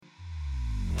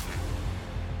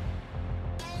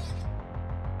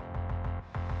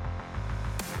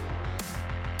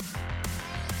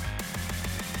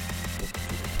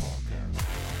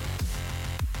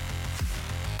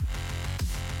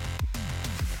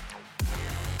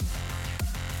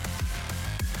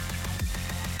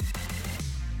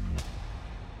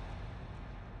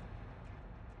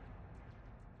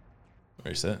Are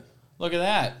you set? Look at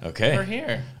that. Okay. We're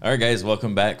here. All right, guys.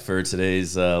 Welcome back for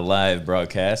today's live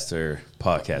broadcast or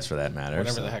podcast, for that matter.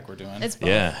 Whatever the heck we're doing. It's both.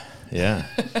 Yeah.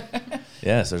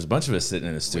 Yeah, so there's a bunch of us sitting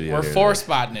in the studio. We're here four today.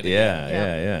 spotting it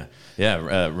again.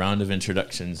 Yeah. Round of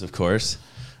introductions, of course.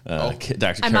 Dr.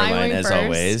 Am I Caroline, going as first?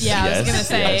 always. Yeah, yes, I was going to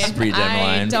say, yes. Bree I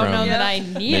Demeline don't from know that I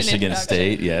need Michigan an introduction.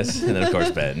 State, yes. And then, of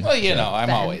course, Ben. Well, you know, I'm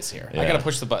Ben. always here. Yeah. I got to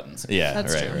push the buttons. Yeah,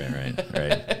 That's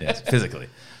right. Yes, physically.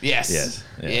 Yes.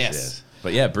 Yes.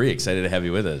 But yeah, Bree, excited to have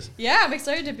you with us. Yeah, I'm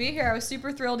excited to be here. I was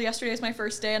super thrilled. Yesterday was my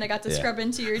first day, and I got to scrub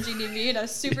into your GDV, and I was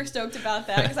super stoked about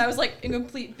that because I was like in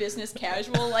complete business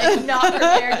casual, like not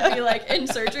prepared to be like in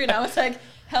surgery, and I was like,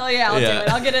 hell yeah, I'll do it.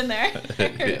 I'll get in there.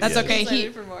 That's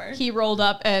okay. He rolled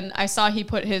up and I saw he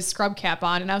put his scrub cap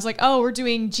on and I was like, oh, we're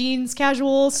doing Jean's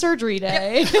casual surgery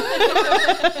day.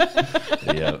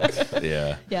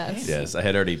 Yeah. Yes. I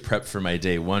had already prepped for my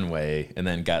day one way and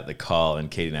then got the call and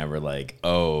Katie and I were like,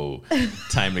 oh,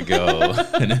 time to go.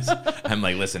 And I'm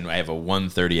like, listen, I have a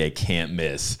 1:30 I can't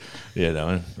miss. You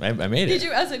know, I made it.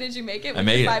 Did you make it? I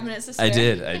made it. 5 minutes to spare? I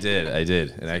did.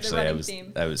 And So actually,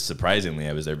 theme. I was surprisingly,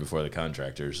 I was there before the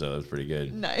contractor, so it was pretty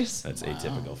good. Nice. That's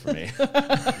atypical for me.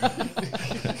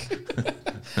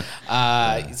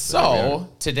 So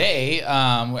today,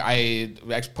 I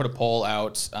actually put a poll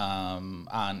out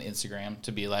on Instagram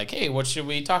to be like, hey, what should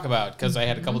we talk about? Because I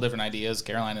had a couple different ideas.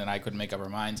 Caroline and I couldn't make up our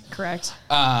minds. Correct.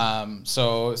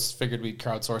 So figured we'd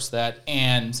crowdsource that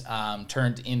and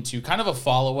turned into kind of a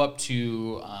follow-up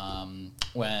to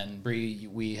when Bree,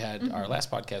 we had our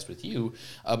last podcast with you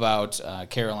about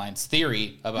Caroline's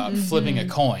theory about flipping a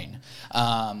coin.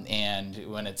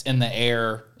 And when it's in the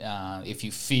air, if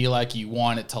you feel like you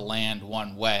want it to land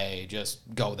one way, just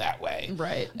go that way.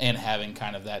 Right. And having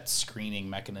kind of that screening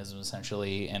mechanism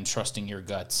essentially and trusting your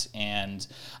guts. And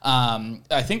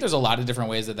I think there's a lot of different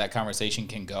ways that conversation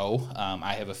can go.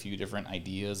 I have a few different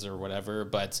ideas or whatever,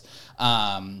 but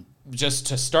just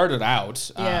to start it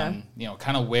out,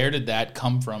 kind of where did that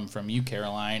come from you,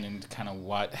 Caroline, and kind of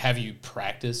what have you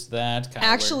practiced that?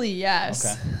 Actually,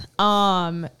 yes.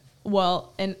 Okay.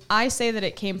 Well, and I say that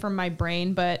it came from my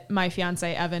brain, but my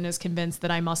fiance Evan is convinced that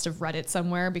I must have read it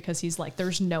somewhere because he's like,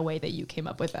 "There's no way that you came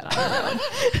up with that on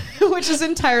your own," which is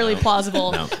entirely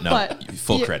plausible. No, but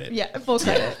full credit. Yeah, full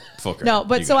credit. Full credit. No,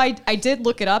 but so I did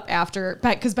look it up after,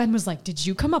 because Ben was like, "Did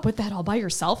you come up with that all by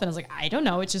yourself?" And I was like, "I don't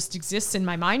know. It just exists in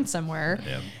my mind somewhere."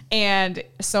 Yeah. And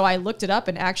so I looked it up,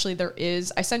 and actually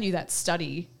I sent you that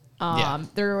study.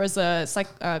 There was a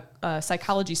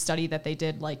psychology study that they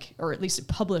did, or at least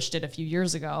published it a few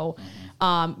years ago,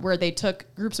 where they took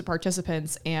groups of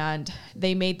participants and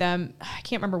they made them, I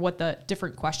can't remember what the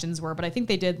different questions were, but I think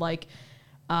they did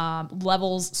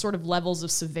levels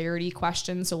of severity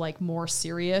questions. So like more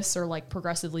serious or like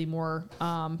progressively more,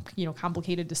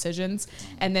 complicated decisions.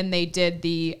 And then they did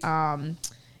the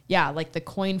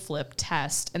coin flip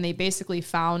test. And they basically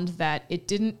found that it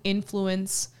didn't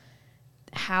influence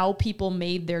how people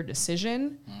made their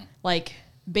decision. Like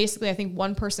basically I think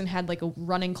one person had like a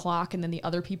running clock and then the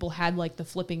other people had like the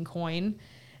flipping coin,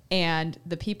 and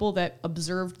the people that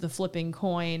observed the flipping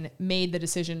coin made the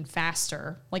decision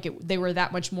faster. They were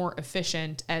that much more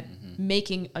efficient at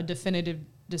making a definitive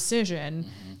decision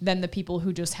than the people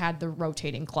who just had the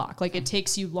rotating clock. Like it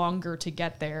takes you longer to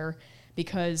get there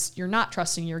because you're not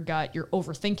trusting your gut, you're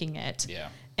overthinking it. Yeah.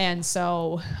 And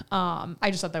so I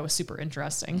just thought that was super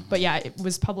interesting. But yeah, it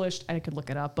was published, I could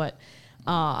look it up, but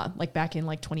back in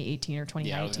 2018 or 2019.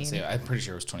 Yeah, I was gonna say, I'm pretty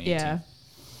sure it was 2018. Yeah.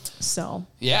 So.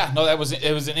 Yeah, no, it was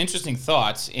an interesting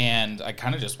thought, and I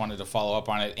kind of just wanted to follow up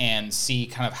on it and see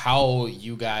kind of how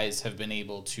you guys have been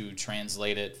able to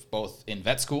translate it both in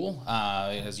vet school,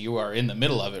 as you are in the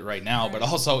middle of it right now, but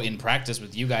also in practice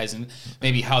with you guys, and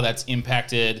maybe how that's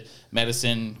impacted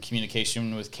medicine,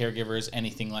 communication with caregivers,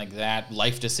 anything like that,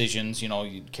 life decisions.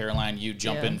 Caroline, you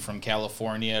jumping from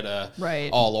California to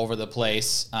all over the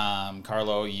place.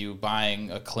 Carlo, you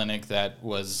buying a clinic that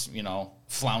was,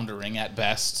 floundering at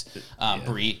best.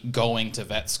 Bree going to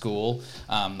vet school.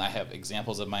 I have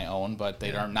examples of my own, but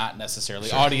they are not necessarily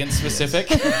audience specific.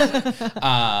 So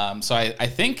I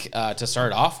think to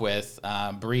start off with,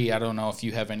 Bree, I don't know if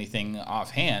you have anything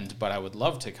offhand, but I would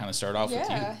love to kind of start off with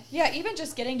you. Yeah, even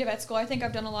just getting to vet school, I think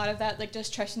I've done a lot of that, like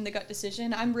just trusting the gut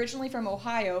decision. I'm originally from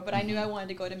Ohio, but I knew I wanted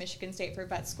to go to Michigan State for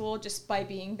vet school. Just by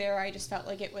being there, I just felt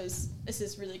like this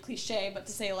is really cliche, but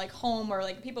to say like home, or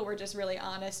like people were just really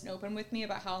honest and open with me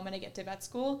about how I'm going to get to vet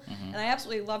school. And I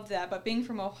absolutely loved that. But being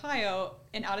from Ohio,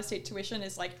 and out-of-state tuition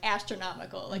is like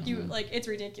astronomical. Like it's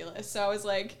ridiculous. So I was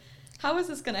like, how is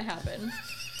this going to happen?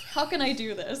 How can I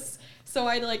do this? So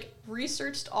I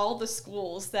researched all the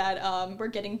schools that were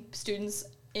getting students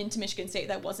into Michigan State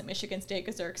that wasn't Michigan State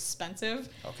because they're expensive.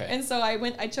 Okay. And so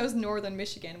I chose Northern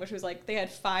Michigan, which was like they had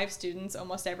 5 students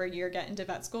almost every year get into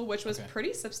vet school, which was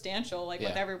pretty substantial, like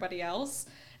with everybody else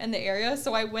in the area.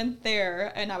 So I went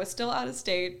there, and I was still out of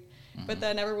state. But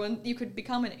then you could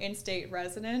become an in-state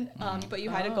resident, but you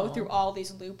had to go through all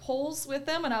these loopholes with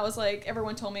them. And I was like,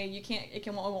 everyone told me it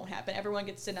won't happen. Everyone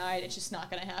gets denied. It's just not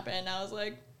going to happen. And I was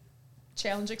like,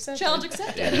 challenge accepted. So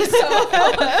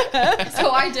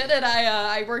I did it.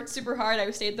 I worked super hard.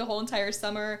 I stayed the whole entire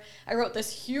summer. I wrote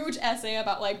this huge essay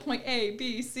about like point A,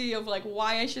 B, C of like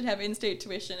why I should have in-state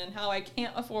tuition and how I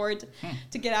can't afford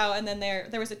to get out. And then there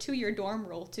was a 2-year dorm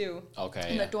rule too. Okay.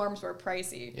 And the dorms were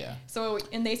pricey. Yeah. So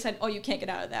and they said, oh, you can't get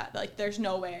out of that. Like there's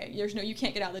no way. You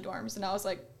can't get out of the dorms. And I was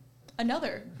like,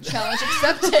 another challenge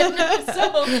accepted.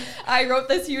 So I wrote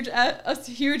this huge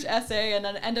essay and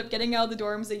then ended up getting out of the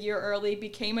dorms a year early,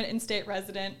 became an in-state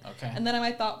resident. Okay. And then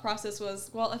my thought process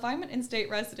was, well, if I'm an in-state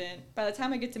resident, by the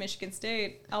time I get to Michigan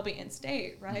State, I'll be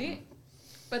in-state, right?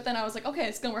 But then I was like, okay,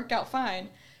 it's going to work out fine.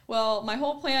 Well, my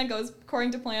whole plan goes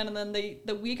according to plan, and then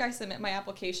the week I submit my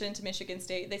application to Michigan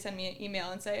State, they send me an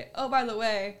email and say, oh, by the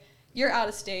way, you're out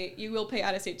of state, you will pay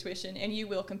out-of-state tuition, and you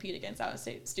will compete against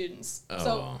out-of-state students. Oh.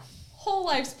 So whole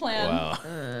life's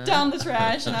plan down the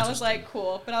trash, and I was like,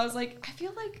 cool. But I was like, I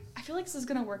feel like this is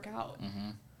gonna work out.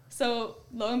 So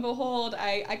lo and behold,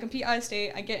 I compete out of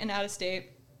state, I get in out of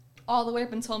state, all the way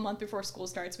up until a month before school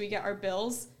starts. We get our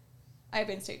bills. I have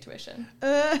in-state tuition.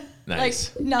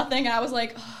 Nice. Like nothing. I was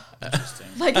like, oh, Interesting.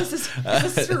 like this is for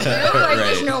real. Like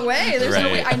there's no way. There's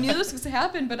no way. Right. I knew this was to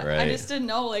happen, but Right. I just didn't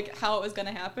know like how it was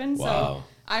gonna happen. Wow. So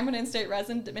I'm an in-state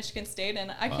resident at Michigan State,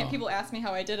 and I can't. People ask me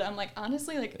how I did it. I'm like,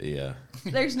 honestly, like, Yeah.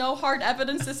 there's no hard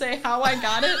evidence to say how I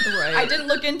got it. Right. I didn't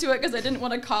look into it because I didn't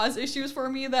want to cause issues for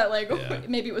me that like Yeah.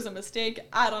 maybe it was a mistake.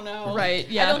 I don't know. Right,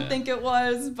 yeah. I don't think it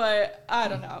was, but I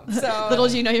don't know. So Little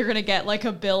do you know you're gonna get like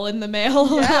a bill in the mail.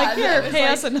 Yeah, like here, it was pay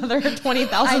like- us another $20,000.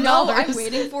 I know. I'm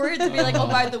waiting for it to be like, oh,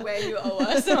 by the way, you owe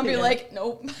us, and I'll be like,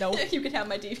 nope, Nope. you can have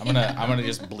my DVD. I'm gonna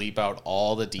just bleep out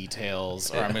all the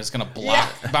details, or I'm just gonna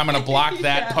block. I'm gonna block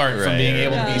that part from Right, being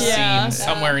able to be Yeah. seen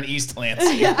somewhere in East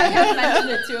Lansing. I have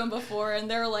mentioned it to him before, and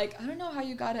they're like, I don't know how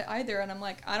you got it either. And I'm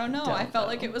like, I don't know. I felt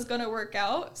like it was going to work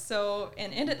out. So,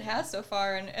 and it has so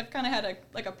far. And I've kind of had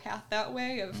a path that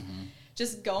way of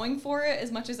just going for it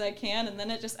as much as I can. And then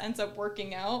it just ends up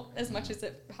working out as much as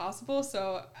it possible.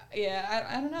 So, yeah,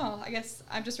 I don't know. I guess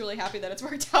I'm just really happy that it's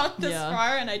worked out this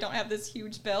far, and I don't have this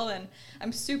huge bill. And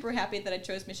I'm super happy that I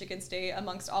chose Michigan State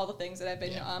amongst all the things that I've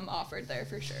been offered there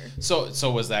for sure.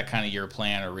 So was that kind of your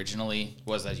plan originally?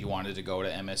 Was that you wanted to go to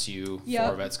MSU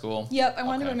for vet school? Yep, I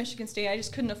wanted to go Okay. to Michigan State. I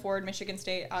just couldn't afford Michigan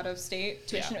State out of state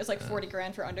tuition. Yeah. It was like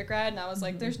 $40,000 for undergrad, and I was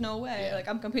like, "There's no way." Yeah. Like,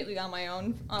 I'm completely on my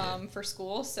own for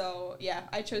school. So yeah,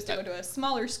 I chose to go to a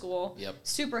smaller school. Yep.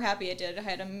 Super happy I did. I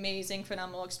had amazing,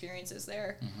 phenomenal experiences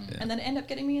there, and then it ended up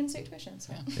getting me in-state tuition.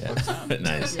 So. Yeah.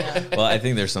 Nice. Well, I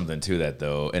think there's something to that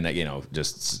though, and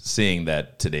just seeing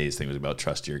that today's thing was about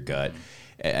trust your gut.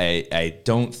 I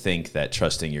don't think that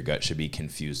trusting your gut should be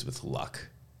confused with luck,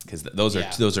 because those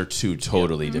are two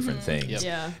totally different things. Yep.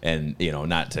 Yeah. And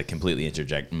not to completely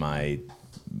interject my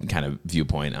kind of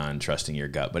viewpoint on trusting your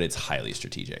gut, but it's highly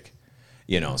strategic.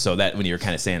 So that when you're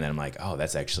kind of saying that, I'm like, oh,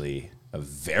 that's actually a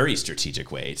very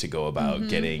strategic way to go about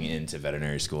getting into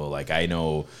veterinary school. Like, I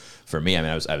know for me,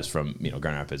 I was from,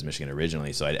 Grand Rapids, Michigan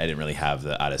originally, so I didn't really have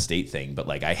the out of state thing, but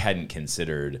like I hadn't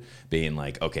considered being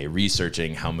like, okay,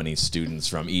 researching how many students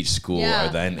from each school are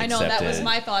then accepted. I know, that was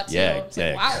my thought too. Yeah, It's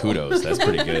like, wow. kudos. That's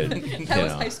pretty good. That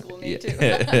was high school me too.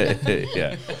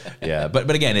 yeah.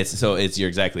 But again, you're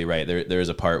exactly right. There is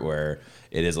a part where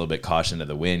it is a little bit caution to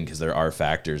the wind, because there are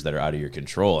factors that are out of your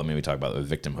control. I mean, we talk about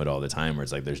victimhood all the time, where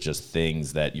it's like there's just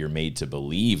things that you're made to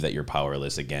believe that you're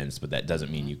powerless against, but that doesn't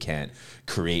mean you can't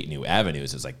create new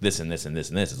avenues. It's like this and this and this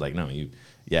and this. It's like, no,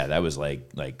 that was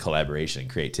like collaboration and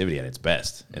creativity at its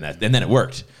best, and then it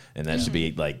worked, and that should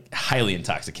be like highly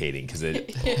intoxicating, because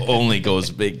it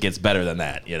it gets better than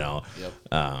that. Yep.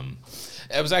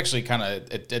 It was actually kind of,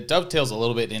 it dovetails a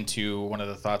little bit into one of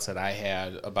the thoughts that I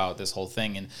had about this whole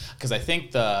thing, and because I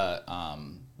think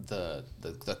the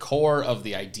core of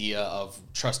the idea of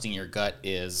trusting your gut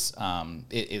is kind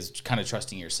of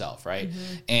trusting yourself, right?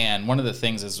 And one of the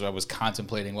things as I was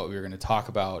contemplating what we were going to talk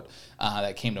about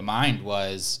that came to mind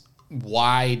was,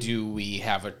 why do we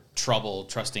have a trouble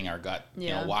trusting our gut? Yeah.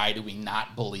 You know, why do we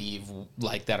not believe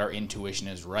like that our intuition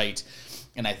is right?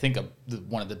 And I think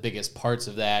one of the biggest parts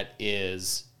of that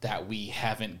is that we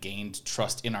haven't gained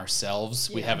trust in ourselves.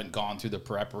 Yeah. We haven't gone through the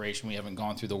preparation. We haven't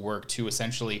gone through the work to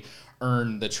essentially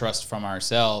earn the trust from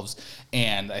ourselves.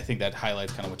 And I think that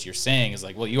highlights kind of what you're saying is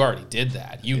like, well, you already did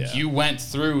that. You went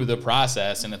through the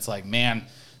process, and it's like, man,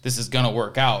 this is going to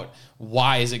work out.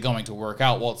 Why is it going to work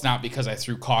out? Well, it's not because I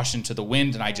threw caution to the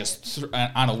wind and I just,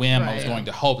 on a whim, I was going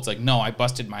to hope. It's like, no, I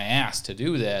busted my ass to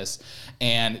do this,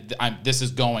 and this is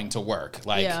going to work.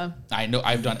 Like, I know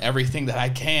I've done everything that I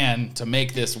can to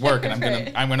make this work, and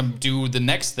I'm gonna do the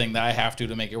next thing that I have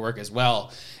to make it work as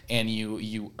well. And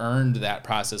you earned that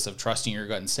process of trusting your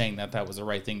gut and saying that was the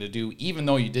right thing to do, even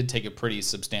though you did take a pretty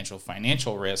substantial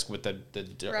financial risk with the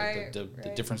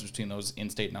difference between those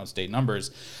in-state and out-state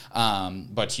numbers.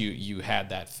 But you had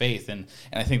that faith, and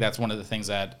I think that's one of the things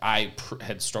that I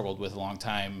had struggled with a long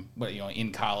time. But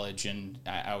in college and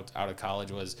out of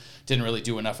college didn't really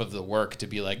do enough of the work to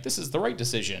be like, this is the right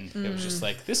decision. It was just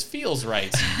like, this feels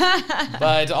right,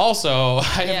 but also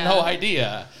I have no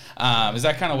idea. Is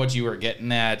that kind of what you were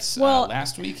getting at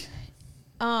last week?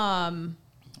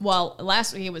 Well,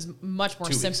 last week it was much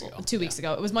more simple. 2 weeks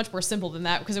ago. It was much more simple than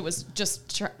that because it was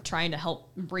just trying to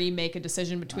help Bree make a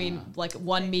decision between like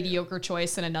one mediocre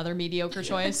choice and another mediocre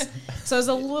choice. So it's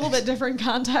a little bit different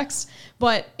context,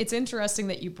 but it's interesting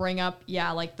that you bring up,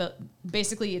 like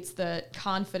basically it's the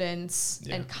confidence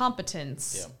and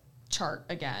competence chart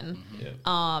again.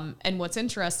 And what's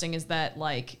interesting is that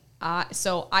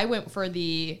so I went for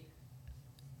the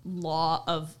law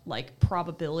of like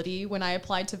probability when I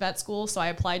applied to vet school. So I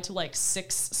applied to like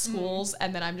 6 schools,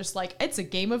 and then I'm just like, it's a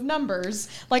game of numbers.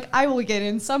 Like I will get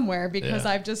in somewhere because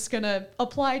I'm just gonna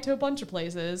apply to a bunch of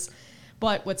places.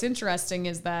 But what's interesting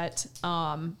is that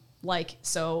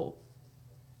so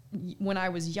when I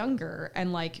was younger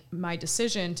and like my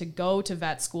decision to go to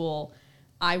vet school,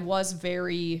 I was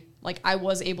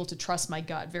able to trust my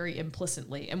gut very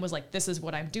implicitly and was like, this is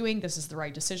what I'm doing. This is the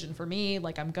right decision for me.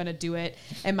 Like, I'm going to do it.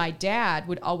 And my dad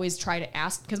would always try to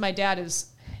ask, because my dad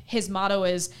his motto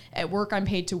is, at work, I'm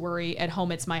paid to worry. At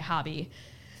home, it's my hobby.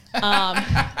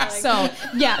 So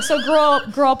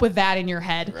grow up with that in your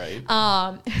head.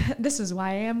 Right. This is why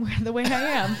I am the way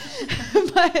I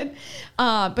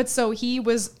am. But so he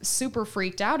was super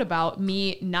freaked out about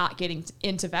me not getting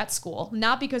into vet school,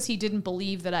 not because he didn't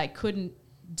believe that I couldn't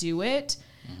do it,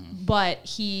 but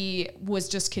he was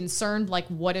just concerned, like,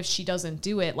 what if she doesn't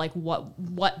do it? Like,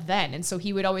 what then? And so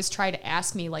he would always try to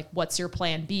ask me, like, what's your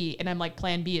plan B? And I'm like,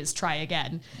 plan B is try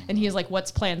again. And he is like,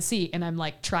 what's plan C? And I'm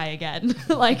like, try again.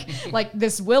 like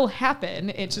this will happen.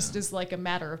 It just is like a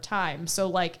matter of time. So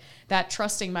like that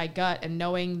trusting my gut and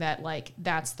knowing that like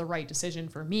that's the right decision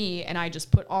for me. And I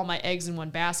just put all my eggs in one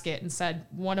basket and said,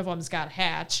 one of them's got to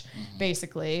hatch,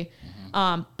 basically.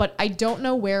 But I don't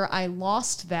know where I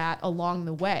lost that along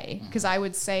the way, because I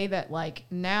would say that like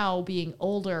now being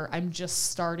older, I'm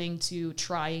just starting to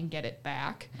try and get it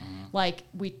back. Like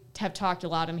we have talked a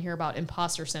lot in here about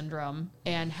imposter syndrome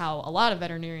and how a lot of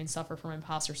veterinarians suffer from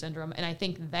imposter syndrome. And I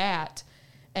think that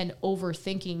and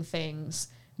overthinking things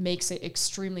makes it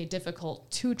extremely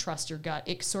difficult to trust your gut.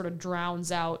 It sort of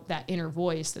drowns out that inner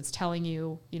voice that's telling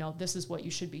you, this is what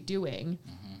you should be doing.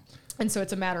 And so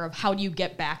it's a matter of how do you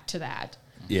get back to that?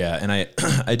 Yeah, and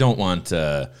I don't want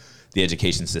the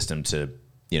education system to,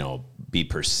 be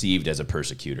perceived as a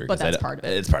persecutor. But that's part of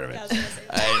it. It's part of it.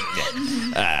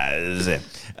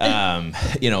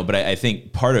 But I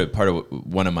think part of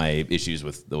one of my issues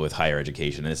with higher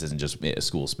education, and this isn't just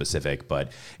school specific,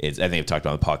 but I think I've talked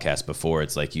about on the podcast before.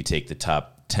 It's like you take the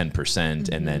top 10%,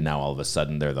 and then now all of a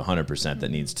sudden they're the 100%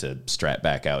 that needs to strap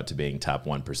back out to being top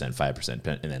 1%, 5%,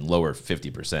 and then lower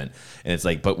 50%. And it's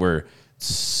like, but we're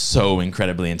so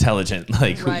incredibly intelligent.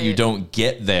 Like you don't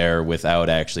get there without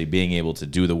actually being able to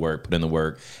do the work, put in the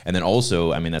work. And then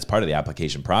also, that's part of the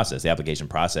application process. The application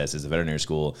process is the veterinary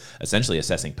school essentially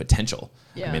assessing potential.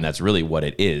 Yeah. that's really what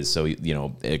it is. So,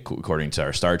 according to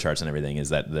our STAR charts and everything, is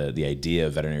that the idea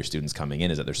of veterinary students coming in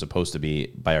is that they're supposed to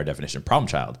be, by our definition, problem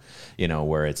child,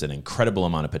 where it's an incredible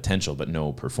amount of potential, but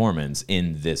no performance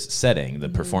in this setting. The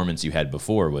performance you had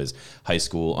before was high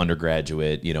school,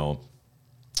 undergraduate,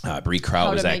 Bree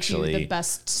Kraut was actually the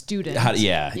best student.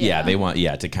 They want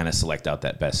to kind of select out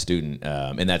that best student,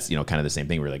 and that's kind of the same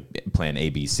thing. We're like plan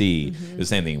ABC. The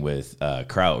same thing with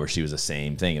Kraut, where she was the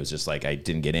same thing. It was just like I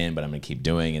didn't get in, but I'm gonna keep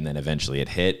doing, and then eventually it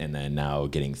hit, and then now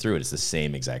getting through it. It's the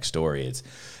same exact story. It's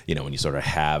when you sort of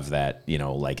have that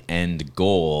like end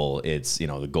goal, it's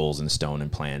the goals in stone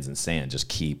and plans in sand. Just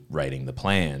keep writing the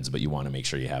plans, but you want to make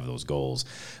sure you have those goals.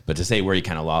 But to say where you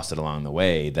kind of lost it along the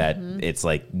way, that it's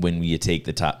like when you take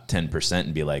the top 10%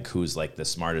 and be like, who's like the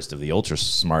smartest of the ultra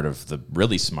smart of the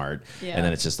really smart, and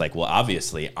then it's just like, well,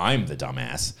 obviously I'm the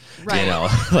dumbass, right?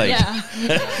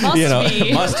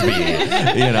 Must be,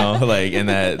 like, and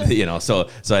that, so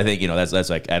I think that's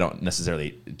like, I don't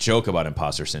necessarily joke about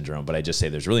imposter syndrome, but I just say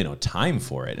there's really no time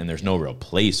for it, and there's no real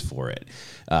place for it,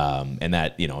 and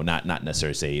that not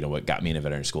necessarily say what got me into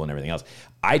veterinary school and everything else.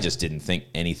 I just didn't think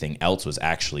anything else was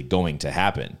actually going to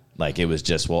happen. Like it was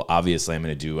just, well, obviously I'm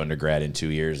going to do undergrad in 2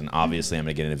 years, and obviously I'm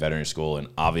going to get into veterinary school, and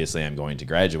obviously I'm going to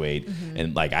graduate.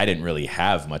 And like, I didn't really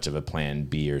have much of a plan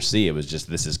B or C. It was just,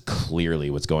 this is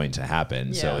clearly what's going to happen.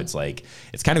 Yeah. So it's like,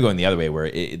 it's kind of going the other way where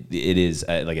it is,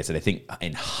 like I said, I think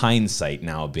in hindsight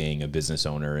now, being a business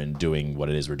owner and doing what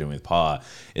it is we're doing with PAW,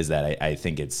 is that I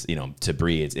think it's, to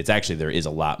Bree, it's actually, there is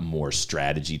a lot more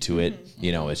strategy to it.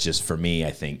 It's just, for me,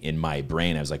 I think in my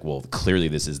brain, I was like, well, clearly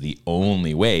this is the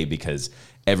only way, because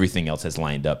everything else has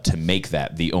lined up to make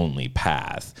that the only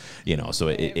path, so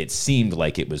it seemed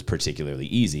like it was particularly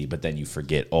easy, but then you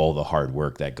forget all the hard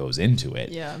work that goes into it.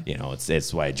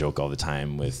 It's why I joke all the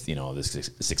time with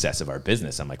the success of our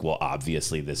business. I'm like, well,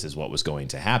 obviously this is what was going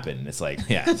to happen. And it's like,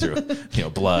 through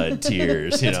blood,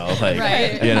 tears,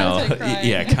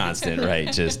 constant,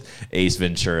 right? Just Ace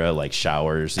Ventura like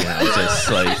showers,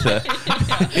 just like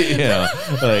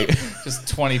like just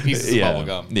 20 pieces of bubble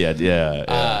gum.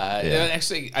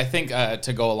 Actually, I think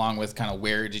to go along with kind of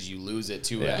where did you lose it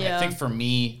to, I think for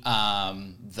me,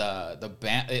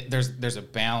 there's a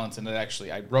balance, and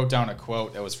I wrote down a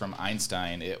quote that was from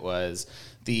Einstein. It was,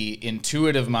 the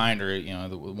intuitive mind, or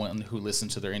the one who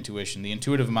listens to their intuition, the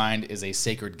intuitive mind is a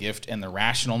sacred gift, and the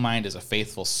rational mind is a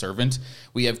faithful servant.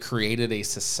 We have created a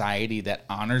society that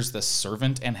honors the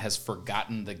servant and has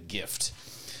forgotten the gift.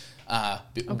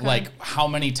 Like, how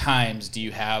many times do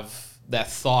you have that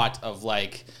thought of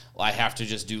like, well, I have to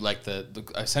just do like the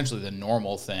essentially the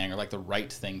normal thing, or like the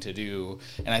right thing to do?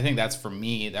 And I think that's, for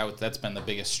me, that's been the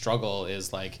biggest struggle,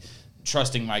 is like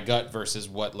trusting my gut versus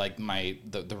what like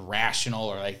the rational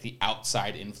or like the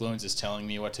outside influence is telling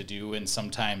me what to do, and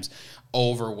sometimes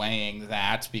overweighing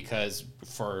that because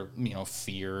for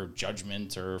fear,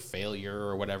 judgment, or failure,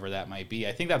 or whatever that might be.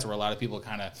 I think that's where a lot of people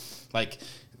kind of like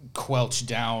quelch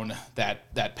down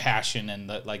that passion and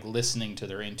like listening to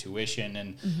their intuition.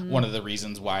 And one of the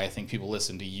reasons why I think people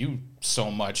listen to you so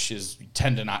much is you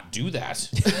tend to not do that.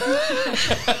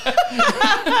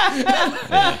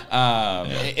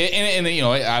 And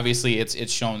obviously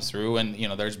it's shown through, and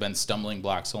there's been stumbling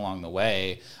blocks along the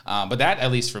way, but that,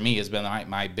 at least for me, has been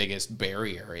my biggest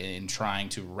barrier in trying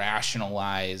to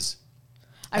rationalize.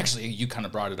 Actually, you kind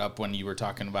of brought it up when you were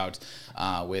talking about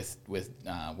with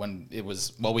when it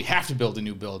was, well, we have to build a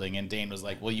new building, and Dane was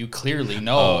like, well, you clearly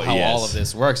know how all of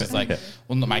this works. It's like,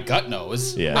 well, my gut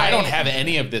knows. Yeah. I don't have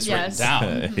any of this written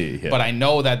down, but I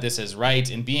know that this is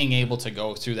right. And being able to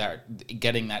go through that,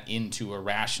 getting that into a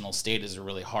rational state, is a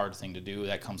really hard thing to do.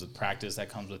 That comes with practice, that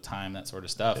comes with time, that sort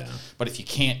of stuff. Yeah. But if you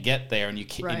can't get there, and you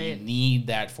need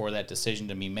that for that decision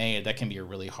to be made, that can be a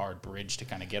really hard bridge to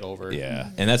kind of get over. Yeah,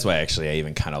 and that's why actually I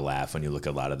even kind of laugh when you look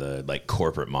at a lot of the like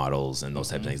corporate models and those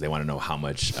types of things. They want to know how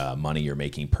much money you're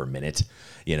making per minute,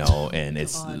 and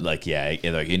it's like,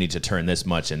 like you need to turn this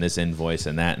much in this invoice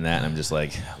and that, and I'm just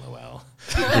like, LOL.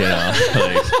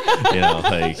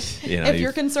 If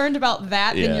you're concerned about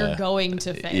that, then you're going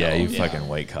to fail. Yeah, you fucking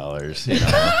white collars, and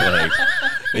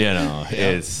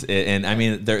I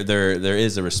mean, there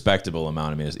is a respectable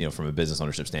amount. I mean, from a business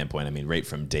ownership standpoint, I mean, right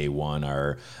from day one,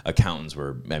 our accountants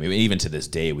were, I mean, even to this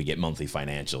day, we get monthly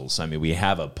financials. So, I mean, we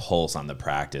have a pulse on the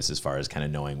practice as far as kind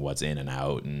of knowing what's in and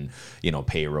out, and,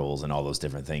 payrolls and all those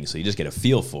different things. So you just get a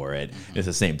feel for it. It's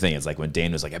the same thing. It's like when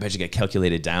Dane was like, I bet you get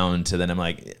calculated down to, then I'm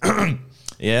like,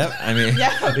 yeah, I mean,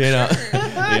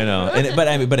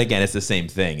 but again, it's the same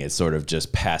thing. It's sort of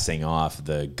just passing off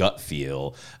the gut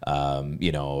feel,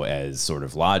 as sort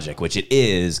of logic, which it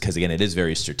is, because again, it is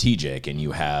very strategic, and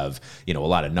you have, a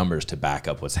lot of numbers to back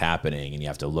up what's happening, and you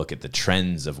have to look at the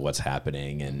trends of what's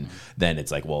happening. And then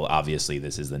it's like, well, obviously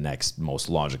this is the next most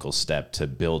logical step to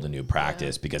build a new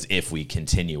practice, because if we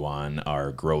continue on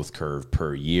our growth curve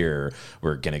per year,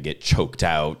 we're going to get choked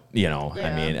out.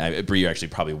 I mean, Bree, you're actually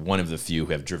probably one of the few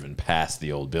who have driven past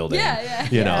the old building.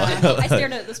 You know, I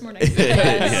stared at it this morning.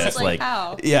 Yes, like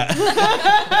how? Yeah.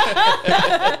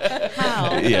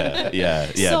 How? Yeah.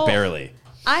 So- Barely.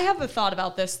 I have a thought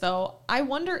about this though. I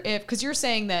wonder if, because you're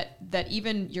saying that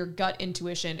even your gut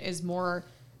intuition is more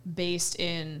based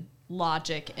in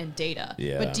logic and data.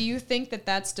 Yeah. But do you think that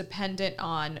that's dependent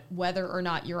on whether or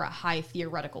not you're a high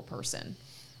theoretical person?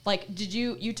 Like, did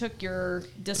you took your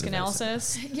disc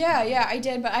analysis? Yeah, I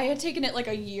did, but I had taken it like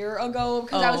a year ago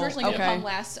because I was Oh, originally going to okay. come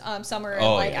last summer.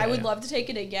 Oh, And yeah, I would yeah. love to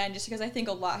take it again just because I think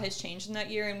a lot has changed in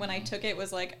that year. And when I took it, it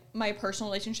was like my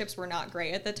personal relationships were not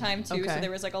great at the time too, Okay. so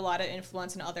there was like a lot of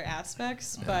influence in other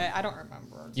aspects. But I don't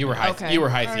remember. You were high. Okay. You were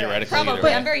high All right. theoretically. either Probably.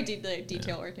 way. I'm very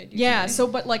detail oriented. Yeah. usually. So,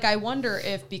 but like, I wonder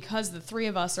if because the three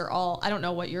of us are all, I don't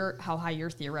know how high your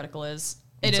theoretical is.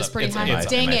 It is pretty high. it's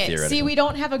Dang my it! theoretical. See, we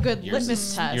don't have a good Yours litmus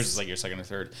is, test. yours is like your second or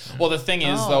third. Well, the thing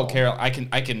is, Oh. though, Carol, I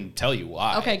can tell you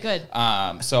why. Okay, good.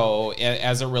 So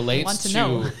as it relates want to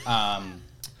know.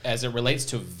 as it relates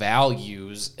to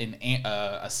values in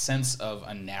a sense of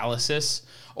analysis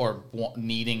or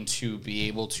needing to be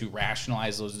able to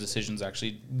rationalize those decisions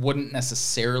actually wouldn't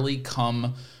necessarily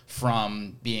come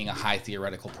from being a high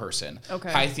theoretical person. Okay.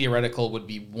 High theoretical would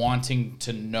be wanting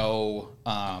to know,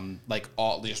 like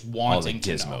wanting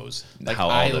to know. gizmos, Like how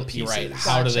all the pieces. Right.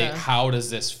 Gotcha. How does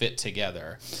this fit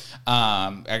together?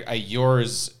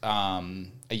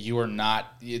 You are not,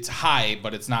 it's high,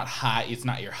 but it's not high. It's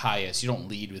not your highest. You don't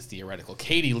lead with theoretical.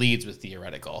 Katie leads with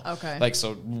theoretical. Okay. Like,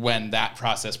 so when that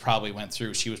process probably went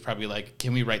through, she was probably like,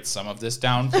 can we write some of this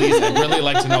down, please? I'd really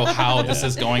like to know how this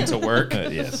is going to work.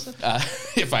 Yes.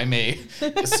 If I may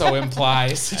so imply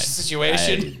such a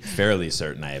situation. I'm fairly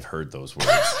certain I have heard those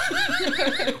words.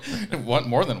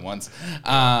 More than once.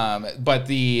 But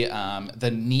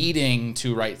the needing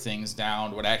to write things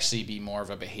down would actually be more of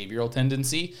a behavioral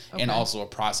tendency and Okay. also a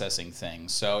processing thing.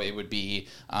 So it would be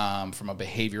from a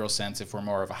behavioral sense if we're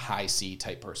more of a high C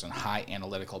type person, high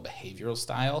analytical behavioral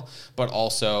style, but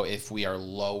also if we are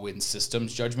low in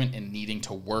systems judgment and needing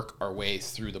to work our way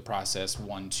through the process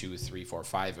 1, 2, 3, 4,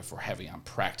 5 if we're heavy on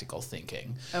practical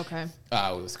thinking. Okay.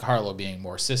 With Carlo being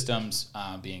more systems,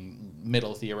 being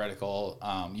middle theoretical,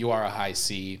 you are a high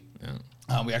C.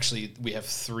 Yeah. We have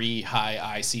 3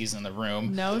 high ICs in the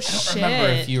room. No I don't shit. remember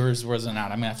if yours was or not.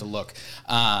 I'm gonna have to look.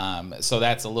 So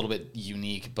that's a little bit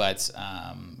unique, but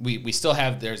we still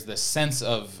have, there's this sense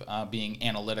of being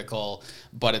analytical,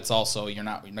 but it's also you're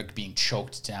not being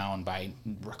choked down by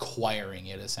requiring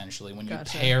it. Essentially, when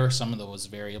Gotcha. you pair some of those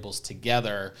variables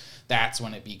together, that's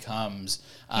when it becomes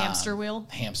Hamster wheel?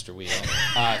 Hamster wheel.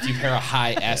 If you pair a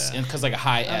high S, because like a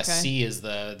high Okay. SC is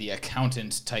the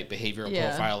accountant type behavioral Yeah.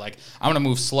 profile. Like I'm gonna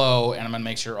move slow and I'm gonna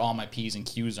make sure all my P's and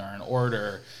Q's are in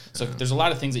order. So there's a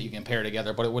lot of things that you can pair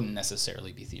together, but it wouldn't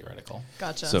necessarily be theoretical.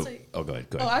 Gotcha. So, go ahead.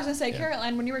 Oh, I was gonna say,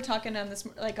 Caroline, when you were talking on this,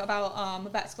 like about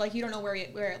vet school, like you don't know where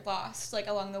it lost, like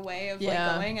along the way of Yeah.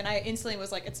 like going, and I instantly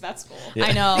was like, it's vet school. Yeah.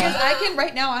 I know. Because I can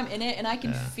right now, I'm in it, and I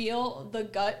can feel the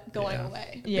gut going Yeah.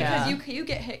 away. Yeah. Because you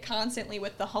get hit constantly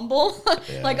with the humble,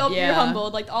 like oh Yeah. you're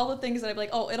humbled, like all the things that I'm like,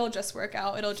 oh it'll just work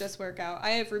out, it'll just work out.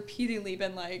 I have repeatedly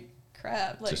been like,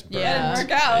 crap, like Just that didn't burned.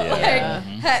 work out. Yeah. Like Yeah.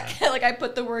 heck, like I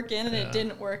put the work in and Yeah. it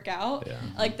didn't work out. Yeah.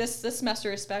 Like this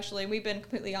semester especially, we've been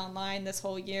completely online this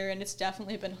whole year, and it's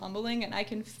definitely been humbling, and I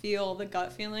can feel the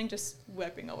gut feeling just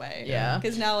whipping away. Yeah.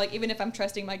 Because now, like even if I'm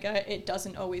trusting my gut, it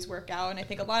doesn't always work out, and I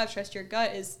think a lot of trust your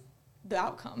gut is the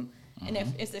outcome. And if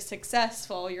it's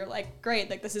successful, you're like, great,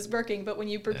 like this is working. But when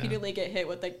you repeatedly get hit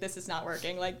with like, this is not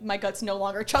working, like my gut's no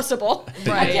longer trustable. I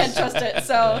Right. can't trust it.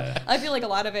 So I feel like a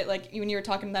lot of it, like when you were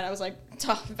talking that, I was like,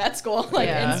 tough vet school. Like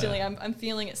Yeah. instantly, I'm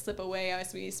feeling it slip away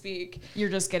as we speak. You're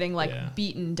just getting like Yeah.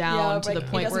 beaten down to like, the it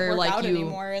point doesn't where work like out you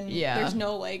anymore, and there's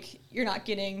no like you're not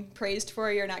getting praised for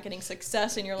it, you're not getting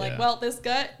success, and you're like, Yeah. well, this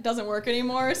gut doesn't work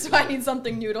anymore, so I need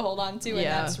something new to hold on to, and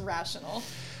Yeah. that's rational.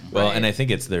 Well, Right. and I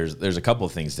think there's a couple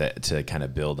of things to kind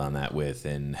of build on that with,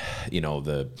 and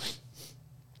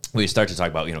we start to talk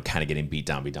about kind of getting beat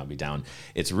down.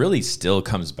 It's really still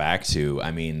comes back to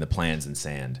the plans in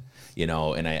sand.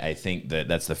 And I think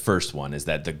that's the first one, is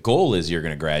that the goal is you're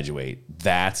going to graduate.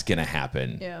 That's going to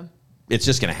happen. Yeah. It's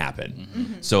just going to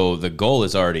happen. So the goal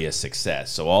is already a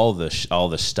success. So all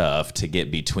the stuff to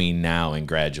get between now and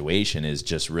graduation is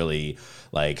just really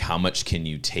like, how much can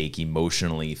you take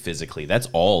emotionally, physically? That's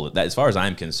all that, as far as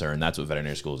I'm concerned, that's what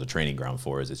veterinary school is a training ground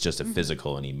for, is it's just a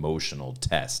physical and emotional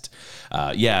test.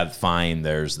 Fine.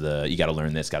 There's you got to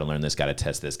learn this, got to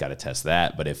test this, got to test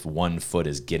that. But if one foot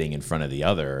is getting in front of the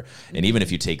other, and even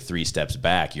if you take 3 steps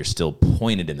back, you're still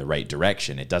pointed in the right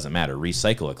direction. It doesn't matter.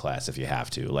 Recycle a class if you have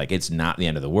to. Like, it's not the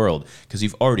end of the world because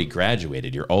you've already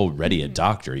graduated. You're already a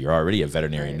doctor. You're already a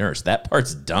veterinary nurse. That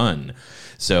part's done.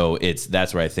 So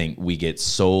that's where I think we get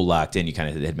so locked in. You kind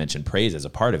of had mentioned praise as a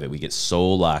part of it. We get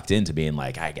so locked into being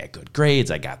like, I got good grades.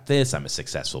 I got this. I'm a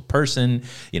successful person,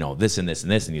 this and this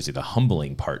and this. And usually the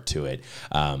humbling part to it.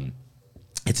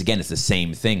 It's the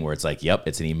same thing where it's like, yep,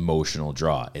 it's an emotional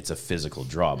draw. It's a physical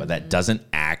draw, but that doesn't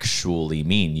actually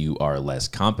mean you are less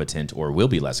competent or will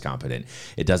be less competent.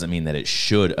 It doesn't mean that it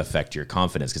should affect your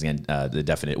confidence. Because again,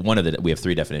 we have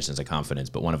 3 definitions of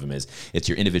confidence, but one of them is it's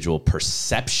your individual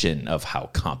perception of how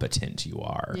competent you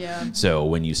are. Yeah. So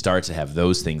when you start to have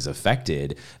those things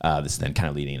affected, this is then kind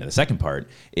of leading into the second part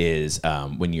is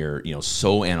when you're,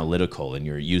 so analytical and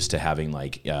you're used to having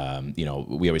like,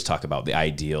 we always talk about the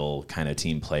ideal kind of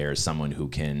team player, someone who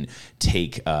can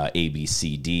take A, B,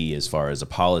 C, D as far as a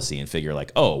policy and figure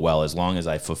like, oh, well, as long as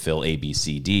I fulfill A, B,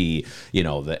 C, D,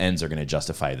 the ends are going to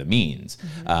justify the means.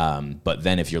 But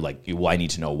then if you're like, well, I need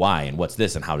to know why and what's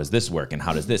this and how does this work and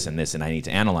how does this and this and I need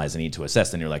to analyze, I need to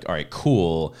assess, then you're like, all right,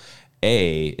 cool.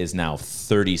 A is now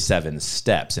 37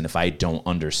 steps. And if I don't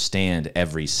understand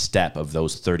every step of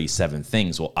those 37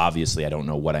 things, well, obviously I don't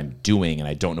know what I'm doing and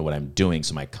I don't know what I'm doing.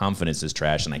 So my confidence is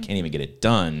trash and I can't even get it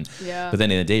done. Yeah. But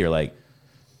then in the day, you're like,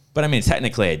 but I mean,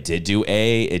 technically I did do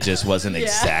A. It just wasn't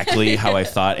exactly how I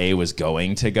thought A was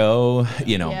going to go,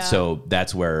 So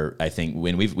that's where I think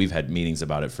when we've had meetings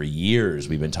about it for years,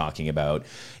 we've been talking about,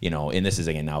 and this is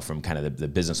again now from kind of the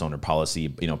business owner policy,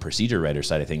 procedure writer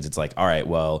side of things. It's like, all right,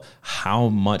 well, how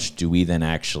much do we then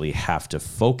actually have to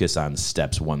focus on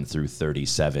steps 1 through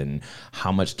 37?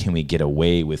 How much can we get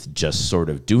away with just sort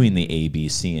of doing the A, B,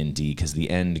 C, and D because the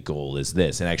end goal is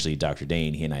this? And actually, Dr.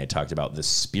 Dane, he and I had talked about the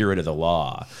spirit of the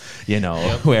law.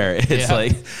 Where it's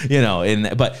like,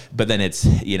 but then it's,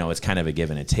 it's kind of a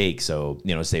give and a take. So,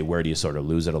 say, where do you sort of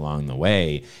lose it along the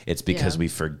way? It's because we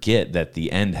forget that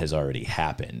the end has already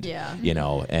happened,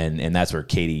 and that's where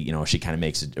Katie, she kind of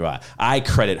makes it, I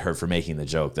credit her for making the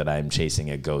joke that I'm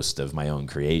chasing a ghost of my own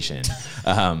creation.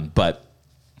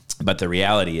 But the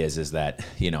reality is that,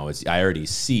 I already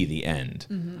see the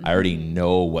end. I already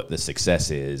know what the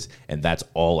success is, and that's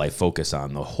all I focus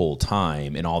on the whole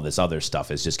time. And all this other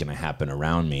stuff is just going to happen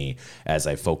around me as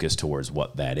I focus towards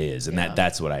what that is. And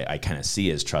that's what I kind of see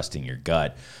as trusting your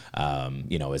gut.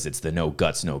 Is it's the no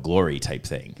guts, no glory type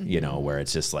thing, where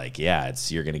it's just like,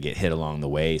 you're going to get hit along the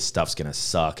way. Stuff's going to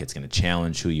suck. It's going to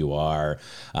challenge who you are.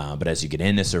 But as you get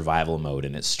into survival mode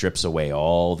and it strips away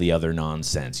all the other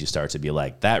nonsense, you start to be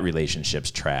like, that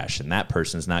relationship's trash and that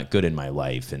person's not good in my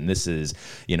life. And this is,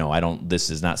 this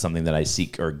is not something that I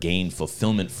seek or gain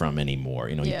fulfillment from anymore.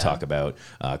 You talk about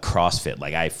CrossFit,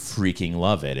 like I freaking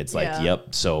love it. It's like,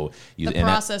 yep. So the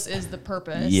process is the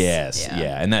purpose. Yes.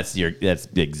 Yeah. And that's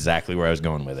exactly where I was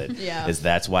going with it. Is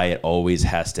that's why it always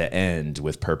has to end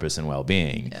with purpose and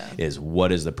well-being. Is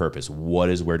what is the purpose?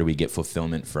 Where do we get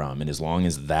fulfillment from? And as long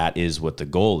as that is what the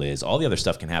goal is, all the other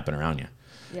stuff can happen around you.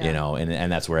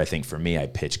 And that's where I think for me, I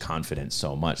pitch confidence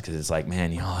so much because it's like,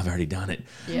 man, I've already done it.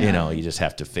 You just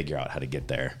have to figure out how to get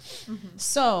there.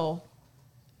 So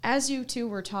as you two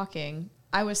were talking,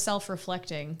 I was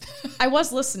self-reflecting. I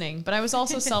was listening, but I was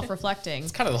also self-reflecting.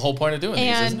 It's kind of the whole point of doing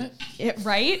these, isn't it?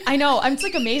 Right? I know. It's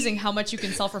like amazing how much you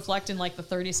can self-reflect in like the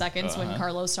 30 seconds when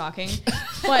Carlo's talking.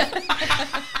 But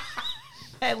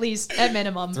at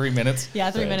minimum. 3 minutes?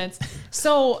 Yeah, 3 minutes.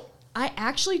 So I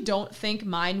actually don't think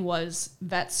mine was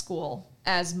vet school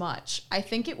as much. I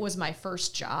think it was my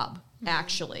first job,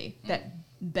 actually, that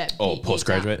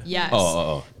postgraduate? Yes.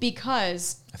 Oh.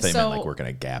 Because I thought you meant like working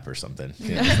at Gap or something.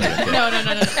 No.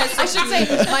 I should say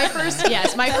my first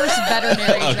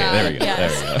veterinary job. There we go.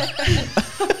 Yes.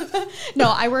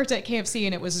 No, I worked at KFC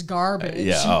and it was garbage.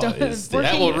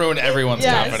 That will ruin everyone's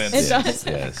confidence. It does.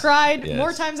 Yes. Cried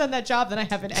more times on that job than I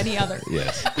have in any other.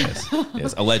 Yes.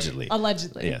 Allegedly.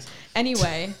 Yes.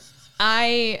 Anyway,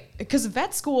 because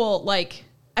vet school, like,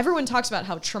 everyone talks about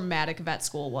how traumatic vet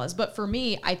school was, but for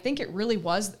me, I think it really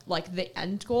was like the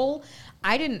end goal.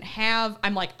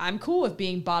 I'm cool with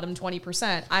being bottom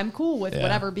 20%. I'm cool with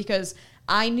whatever, because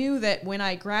I knew that when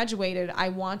I graduated, I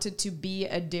wanted to be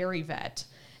a dairy vet.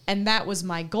 And that was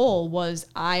my goal, was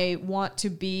I want to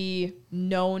be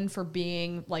known for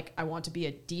being like, I want to be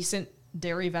a decent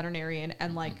dairy veterinarian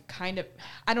and like kind of,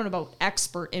 I don't know about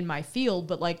expert in my field,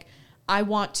 but like, I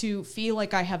want to feel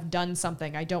like I have done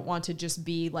something. I don't want to just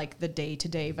be like the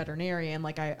day-to-day veterinarian.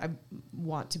 Like I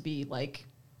want to be like,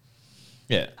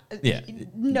 decent.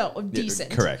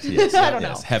 Correct. Yes. I don't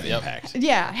know. Have impact.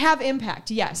 Yeah, have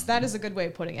impact. Yes, that is a good way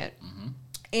of putting it.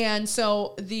 And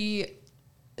so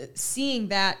seeing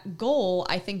that goal,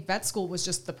 I think vet school was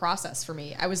just the process for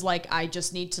me. I was like, I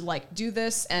just need to like do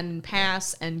this and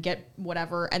pass and get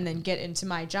whatever, and then get into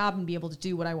my job and be able to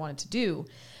do what I wanted to do.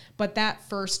 But that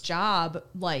first job,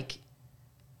 like,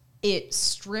 it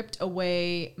stripped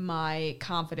away my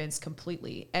confidence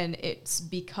completely. And it's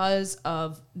because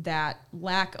of that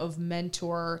lack of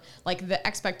mentor, like the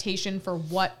expectation for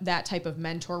what that type of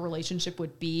mentor relationship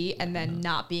would be, and then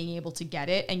not being able to get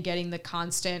it, and getting the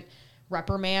constant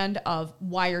reprimand of,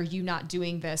 why are you not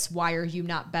doing this? Why are you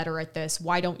not better at this?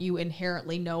 Why don't you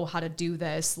inherently know how to do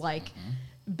this? Like,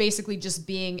 basically just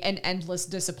being an endless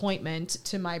disappointment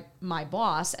to my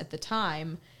boss at the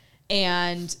time.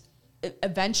 And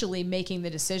eventually making the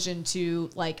decision to,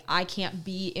 like, I can't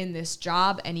be in this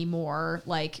job anymore,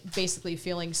 like, basically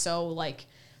feeling so, like,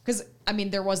 because I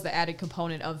mean, there was the added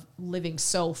component of living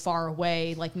so far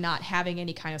away, like not having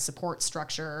any kind of support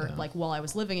structure, like while I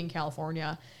was living in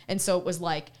California. And so it was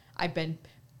like, I've been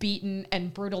beaten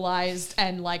and brutalized,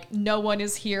 and like no one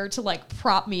is here to like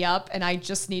prop me up, and I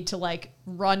just need to like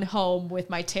run home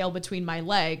with my tail between my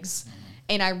legs.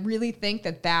 And I really think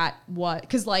that was,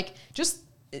 because like just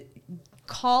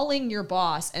calling your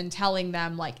boss and telling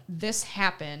them like, this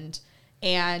happened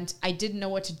and I didn't know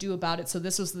what to do about it, so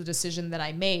this was the decision that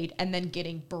I made, and then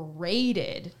getting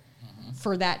berated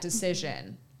for that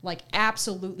decision, like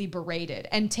absolutely berated,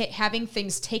 and having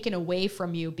things taken away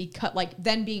from you, because like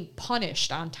then being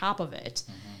punished on top of it.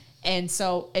 And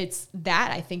so it's that,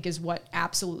 I think, is what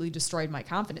absolutely destroyed my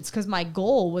confidence, because my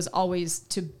goal was always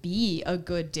to be a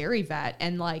good dairy vet.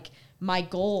 And like my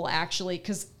goal actually,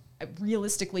 because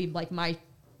realistically, like my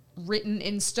written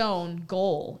in stone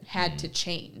goal had to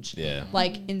change. Yeah.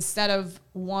 Like, instead of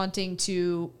wanting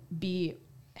to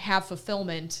have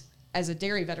fulfillment as a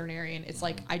dairy veterinarian, it's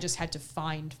like I just had to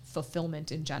find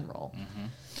fulfillment in general.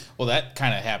 Well, that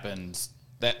kind of happened.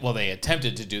 They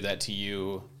attempted to do that to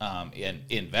you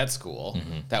in vet school.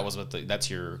 That was that's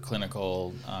your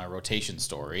clinical rotation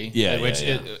story. Yeah, which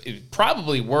is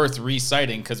probably worth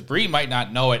reciting, because Bree might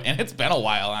not know it, and it's been a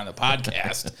while on the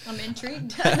podcast. I'm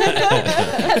intrigued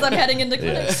as I'm heading into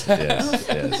clinics.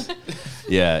 Yes.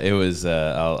 Yeah, it was.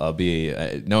 I'll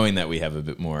be knowing that we have a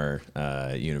bit more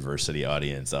university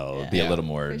audience. I'll be a little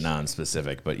more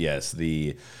non-specific, but yes,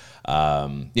 the.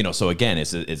 So again,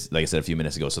 it's like I said a few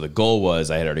minutes ago. So the goal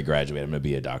was, I had already graduated. I'm going to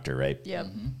be a doctor, right? Yep.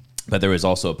 But there was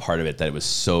also a part of it that it was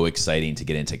so exciting to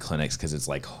get into clinics, because it's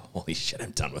like, holy shit,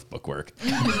 I'm done with bookwork.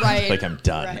 Right. Like, I'm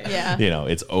done. Right. Yeah.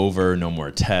 It's over. No more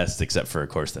tests, except for, of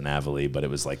course, the NAVLE. But it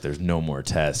was like, there's no more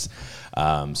tests.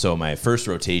 So my first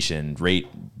rotation,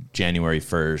 January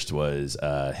 1st, was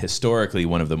historically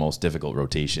one of the most difficult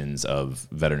rotations of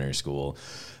veterinary school.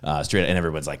 And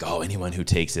everyone's like, oh, anyone who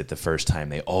takes it the first time,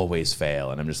 they always fail.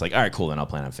 And I'm just like, all right, cool, then I'll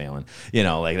plan on failing.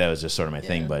 Like, that was just sort of my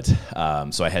thing. But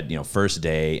so I had, first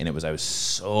day, and I was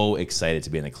so excited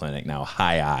to be in the clinic. Now,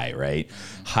 High Eye, right?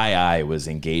 High Eye was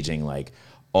engaging like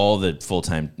all the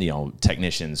full-time,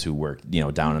 technicians who work,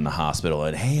 down in the hospital,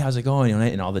 and hey, how's it going?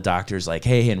 And all the doctors like,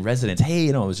 hey, and residents, hey,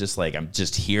 it was just like, I'm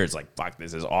just here. It's like, fuck,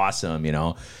 this is awesome.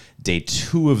 Day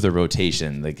 2 of the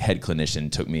rotation, the head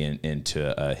clinician took me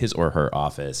into his or her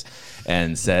office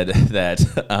and said that,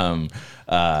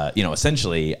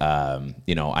 essentially,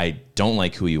 I don't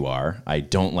like who you are. I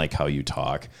don't like how you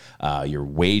talk. You're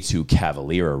way too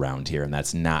cavalier around here, and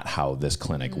that's not how this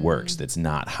clinic works. That's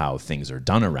not how things are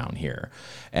done around here.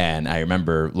 And I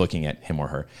remember looking at him or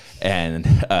her, and,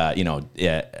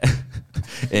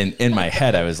 in my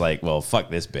head, I was like, well, fuck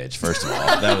this bitch, first of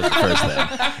all. That was the first thing.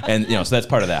 And, so that's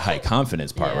part of that high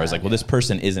confidence part, where I was like, well, this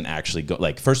person isn't actually,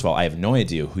 first of all, I have no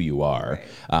idea who you are.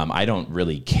 Right. I don't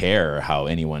really care how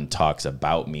anyone talks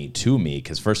about me to me,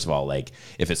 because first of all, like,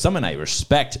 if it's someone I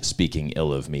respect speaking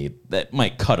ill of me, that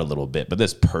might cut a little bit. But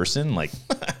this person, like,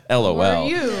 LOL. Who are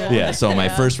you? Yeah, so my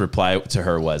first reply to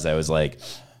her was, I was like,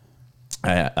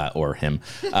 or him,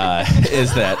 is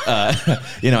that,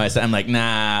 I said, I'm like,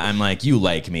 nah, I'm like, you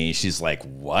like me. She's like,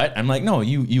 what? I'm like, no,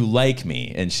 you like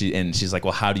me. And she's like,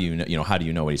 well, how do you know, how do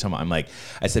you know what he's talking about?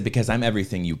 I said, because I'm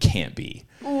everything you can't be.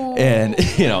 Ooh. And,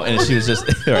 and she was just,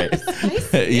 right.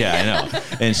 Yeah, I know.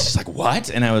 And she's like, what?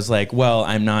 And I was like, well,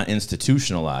 I'm not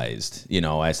institutionalized.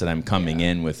 I said, I'm coming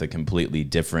in with a completely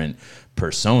different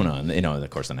persona, of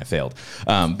course, then I failed,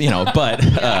 but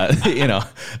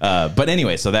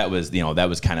anyway, so that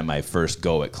was kind of my first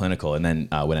go at clinical. And then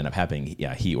what ended up happening,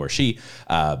 he or she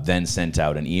then sent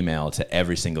out an email to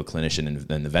every single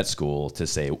clinician in the vet school to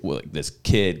say, well, this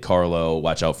kid, Carlo,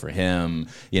 watch out for him.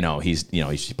 He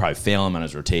should probably fail him on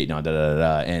his rotation.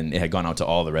 great, and it had gone out to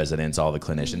all the residents, all the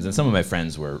clinicians, and some of my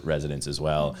friends were residents as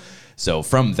well. So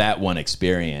from that one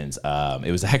experience,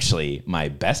 it was actually my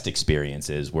best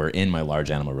experiences were in my large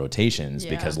animal rotations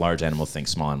because large animals think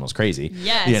small animals crazy.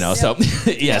 Yes. So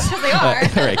yes, because they are.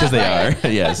 right, because they are.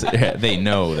 Yes, they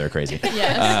know they're crazy.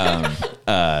 Yes.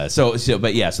 So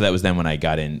that was then when I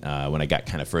got in, when I got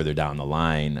kind of further down the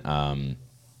line.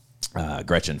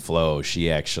 Gretchen Flo, she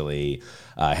actually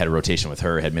had a rotation with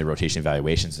her, had mid-rotation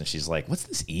evaluations, and she's like, what's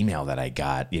this email that I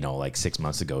got, like 6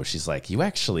 months ago? She's like, you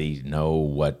actually know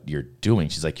what you're doing.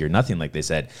 She's like, you're nothing like they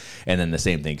said. And then the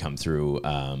same thing come through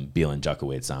Beal and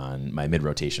Jukowitz on my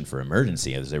mid-rotation for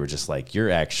emergency, as they were just like, you're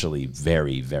actually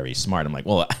very, very smart. I'm like,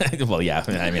 well, yeah,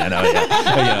 I mean, I know,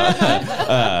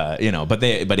 yeah. But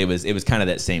it was kind of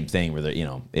that same thing where,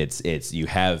 it's you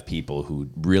have people who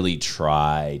really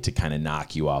try to kind of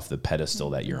knock you off the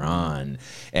pedestal that you're on,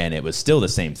 and it was still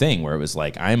the same thing where it was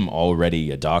like, I'm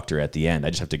already a doctor at the end.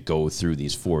 I just have to go through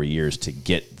these 4 years to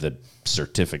get the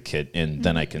certificate, and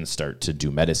then I can start to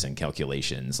do medicine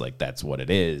calculations. Like, that's what it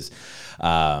is.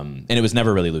 And it was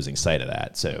never really losing sight of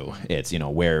that. So it's,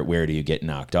 where do you get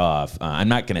knocked off? I'm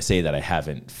not going to say that I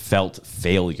haven't felt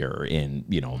failure in,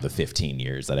 the 15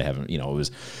 years that I haven't,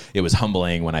 it was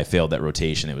humbling when I failed that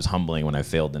rotation. It was humbling when I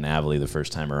failed the NAVLE the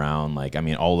first time around. Like, I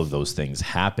mean, all of those things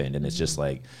happened, and it's just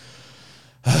like,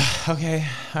 okay,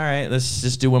 all right, let's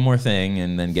just do one more thing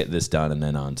and then get this done and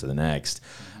then on to the next.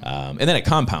 And then it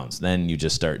compounds. Then you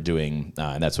just start doing,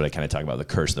 and that's what I kind of talk about, the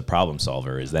curse of the problem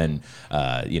solver is then,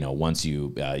 once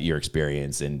your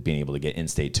experience in being able to get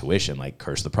in-state tuition, like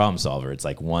curse the problem solver. It's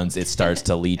like once it starts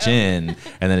to leach in,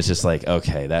 and then it's just like,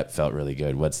 okay, that felt really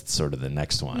good. What's sort of the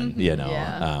next one,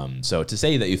 Yeah. So to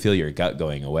say that you feel your gut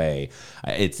going away,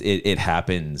 it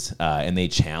happens, and they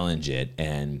challenge it.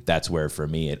 And that's where, for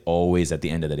me, it always at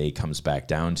the end of the day comes back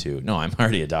down to, no, I'm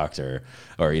already a doctor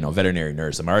or, veterinary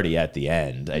nurse. I'm already at the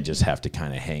end. I just have to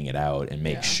kind of hang it out and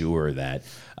make sure that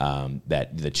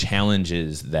that the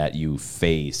challenges that you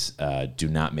face do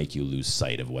not make you lose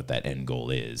sight of what that end goal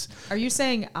is. Are you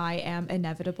saying I am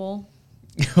inevitable?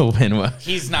 When what?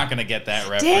 He's not going to get that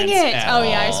reference. Dang it! At Oh,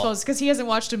 yeah, I all. suppose, because he hasn't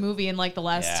watched a movie in like the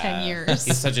last 10 years.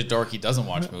 He's such a dork. He doesn't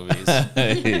watch movies.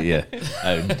 Yeah.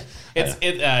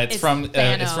 It's from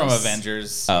Thanos.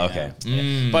 Avengers. Oh, okay.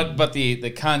 Yeah. But the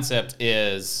concept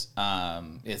is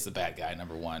it's the bad guy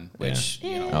number one, which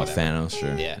whatever. Thanos,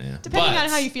 sure. Yeah. Depending on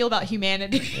how you feel about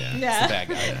humanity. Yeah, Yeah. it's the bad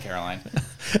guy, Caroline.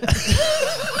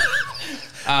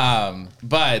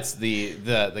 But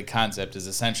the concept is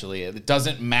essentially, it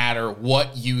doesn't matter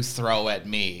what you throw at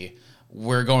me,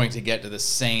 we're going to get to the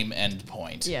same end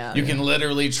point. Yeah. You can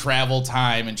literally travel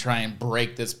time and try and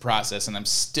break this process, and I'm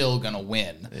still going to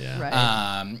win. Yeah.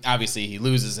 Right. Obviously, he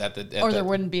loses at the... Or there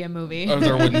wouldn't be a movie. Or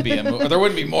there wouldn't be or there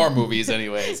wouldn't be more movies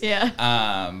anyways.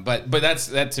 Yeah. But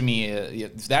that to me,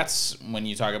 that's when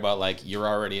you talk about, like, you're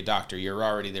already a doctor, you're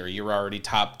already there, you're already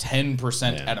top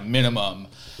 10% at a minimum.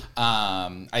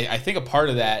 I think a part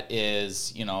of that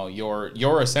is,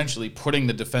 you're essentially putting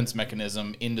the defense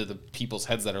mechanism into the people's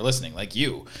heads that are listening, like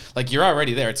you're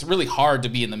already there. It's really hard to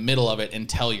be in the middle of it and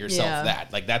tell yourself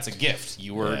that, like, that's a gift.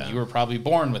 You were probably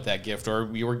born with that gift, or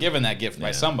you were given that gift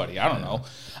by somebody. I don't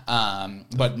know.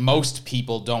 But most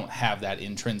people don't have that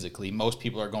intrinsically. Most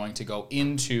people are going to go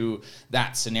into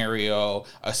that scenario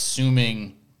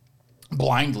assuming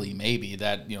blindly maybe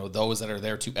that those that are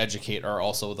there to educate are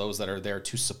also those that are there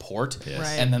to support,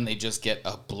 Right. and then they just get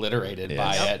obliterated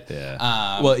by it.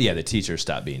 The teachers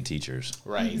stop being teachers.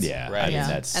 Right. Yeah. Right. I mean, Yeah.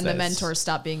 that's And the mentors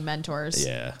stop being mentors.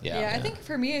 Yeah. Yeah, I think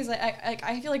for me is like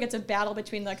I feel like it's a battle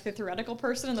between like the theoretical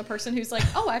person and the person who's like,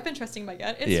 oh, I've been trusting my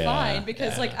gut. It's fine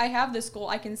because like I have this goal.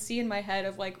 I can see in my head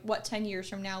of like what 10 years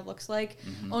from now looks like,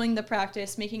 owning the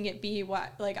practice, making it be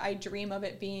what like I dream of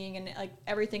it being, and like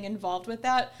everything involved with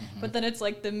that. But then it's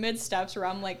like the mid steps where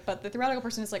I'm like, but the theoretical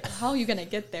person is like, how are you gonna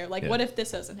get there? Like, what if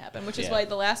this doesn't happen? Which is why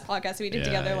the last podcast we did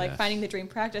together, like finding the dream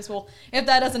practice. Well, if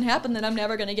that doesn't happen, then I'm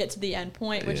never gonna get to the end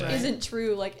point, which isn't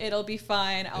true. Like, it'll be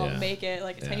fine. I'll make it.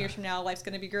 Like 10 years from now, life's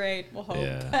gonna be great. We'll hope.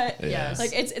 But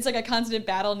like it's like a constant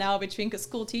battle now between, because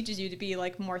school teaches you to be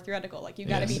like more theoretical. Like you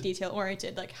got to be detail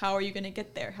oriented. Like, how are you gonna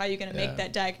get there? How are you gonna make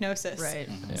that diagnosis? Right.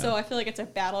 So I feel like it's a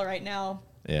battle right now.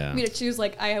 Yeah. Me to choose,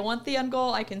 like, I want the end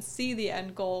goal, I can see the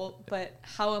end goal, but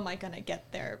how am I going to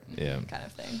get there? Kind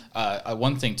of thing.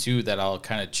 One thing, too, that I'll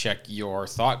kind of check your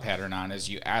thought pattern on is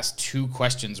you asked two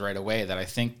questions right away that I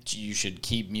think you should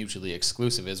keep mutually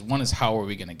exclusive. One is, how are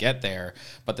we going to get there?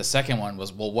 But the second one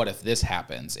was, well, what if this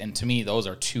happens? And to me, those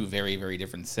are two very, very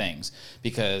different things,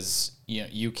 because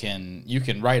you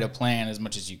can write a plan as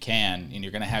much as you can, and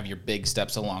you're going to have your big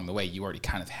steps along the way. You already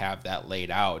kind of have that laid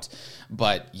out,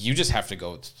 but you just have to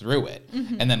go through it.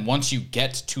 And then once you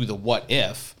get to the what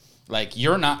if, like,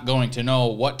 you're not going to know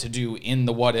what to do in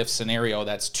the what if scenario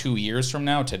that's 2 years from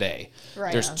now today.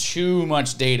 Right. There's too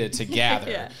much data to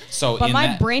gather. So but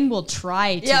my brain will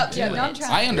try to do it.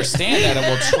 I understand that it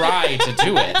will try to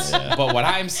do it, but what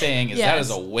I'm saying is that is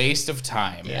a waste of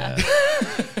time.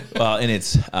 Well, and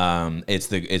it's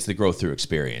the growth through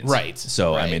experience, right?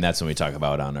 So I mean, that's when we talk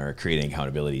about on our creating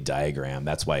accountability diagram.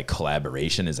 That's why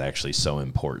collaboration is actually so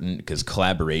important, because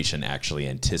collaboration actually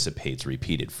anticipates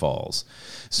repeated falls.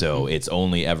 So it's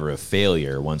only ever a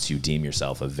failure once you deem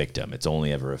yourself a victim. It's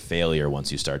only ever a failure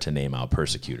once you start to name out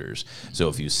persecutors. So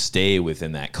if you stay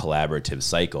within that collaborative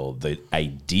cycle, the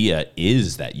idea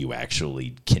is that you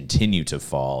actually continue to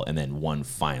fall, and then one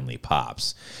finally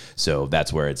pops. So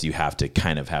that's where you have to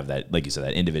kind of have that, like you said,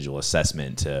 that individual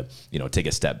assessment to, take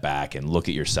a step back and look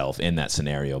at yourself in that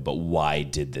scenario. But why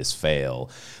did this fail?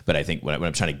 But I think what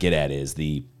I'm trying to get at is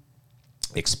the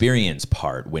experience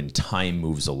part. When time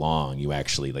moves along, you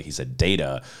actually, like you said,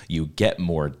 data, you get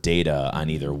more data on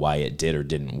either why it did or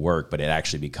didn't work, but it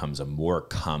actually becomes a more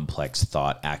complex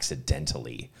thought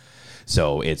accidentally.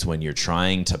 So it's when you're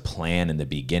trying to plan in the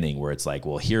beginning where it's like,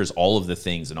 well, here's all of the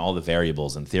things and all the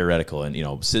variables and theoretical and,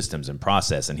 systems and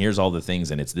process, and here's all the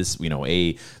things, and it's this,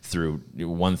 A through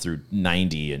 1 through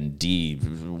 90 and D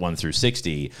 1 through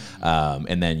 60.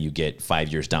 And then you get 5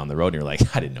 years down the road and you're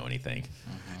like, I didn't know anything.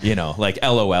 Like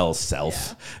LOL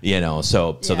self,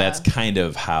 so that's kind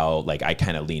of how, like, I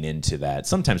kind of lean into that,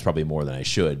 sometimes probably more than I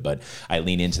should, but I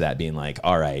lean into that being like,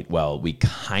 all right, well, we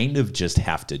kind of just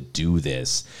have to do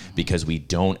this because we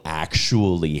don't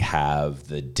actually have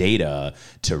the data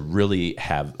to really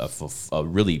have a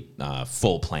really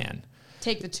full plan.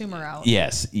 Take the tumor out.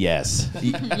 Yes. Take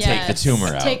the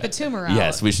tumor out. Take the tumor out.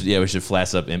 Yes, we should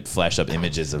flash up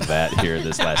images of that here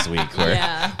this last week,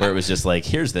 where it was just like,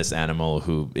 here's this animal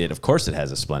who of course it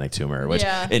has a splenic tumor, which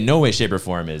in no way, shape, or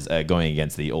form is going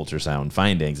against the ultrasound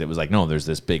findings. It was like, no, there's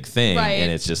this big thing,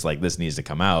 and it's just like, this needs to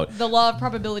come out. The law of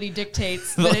probability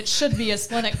dictates that it should be a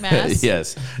splenic mass.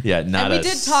 Yes, not.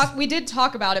 And we did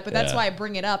talk about it, but that's why I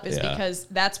bring it up, is because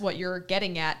that's what you're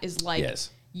getting at, is like. Yes.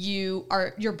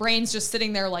 Your brain's just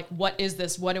sitting there like, what is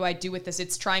this? What do I do with this?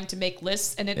 It's trying to make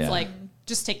lists, and it's like,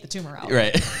 just take the tumor out.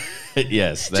 Right.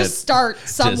 Yes. Just start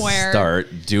somewhere. Just start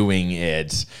doing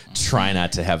it. Try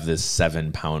not to have this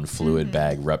 7-pound fluid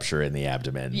bag rupture in the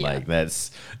abdomen. Yeah. Like,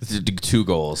 that's 2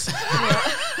 goals. That's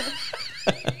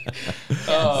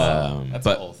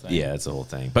the whole thing. Yeah, it's the whole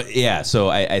thing. But so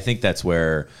I think that's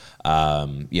where,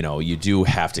 you do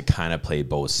have to kind of play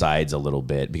both sides a little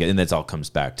bit, and that all comes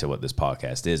back to what this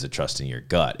podcast is, a trust in your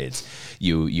gut. It's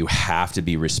you have to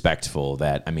be respectful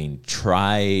that, I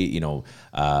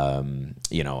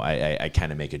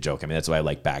kind of make a joke. That's why I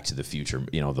like Back to the Future,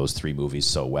 those 3 movies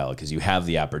so well, because you have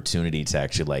the opportunity to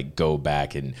actually like go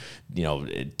back and,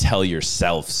 tell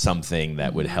yourself something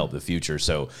that would help the future.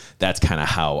 So that's kind of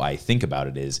how I think about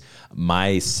it, is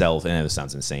myself, and this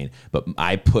sounds insane, but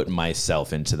I put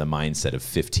myself into the mindset of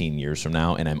 15 years from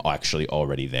now, and I'm actually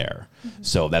already there.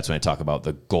 So that's when I talk about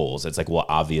the goals. It's like, well,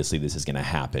 obviously this is going to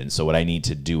happen. So what I need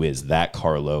to do is that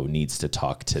Carlo needs to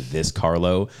talk to this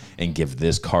Carlo and give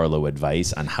this Carlo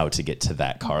advice on how to get to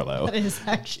that Carlo. That is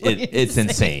actually it's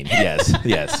insane.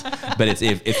 Yes. But it's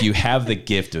if you have the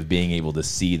gift of being able to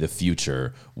see the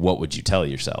future, what would you tell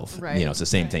yourself? Right. It's the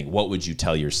same thing. What would you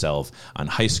tell yourself on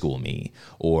high school me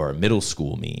or middle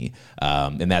school me?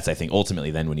 And that's, I think, ultimately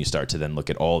then when you start to then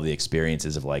look at all the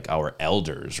experiences of like our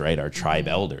elders, right? Our tribe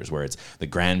elders, where it's the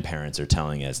grandparents are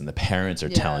telling us and the parents are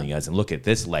telling us, and look at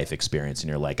this life experience. And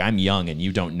you're like, I'm young and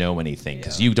you don't know anything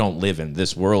because you don't live in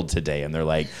this world today. And they're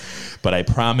like, but I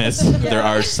promise there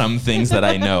are some things that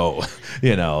I know,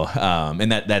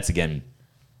 and that's again,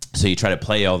 so you try to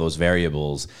play all those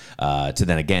variables to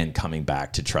then again coming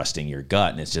back to trusting your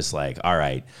gut. And it's just like, all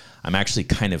right, I'm actually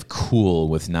kind of cool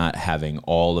with not having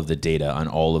all of the data on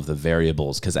all of the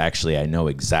variables, because actually I know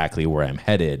exactly where I'm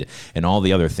headed, and all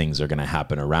the other things are going to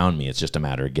happen around me. It's just a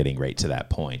matter of getting right to that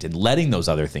point and letting those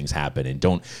other things happen, and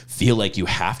don't feel like you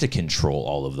have to control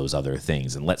all of those other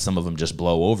things, and let some of them just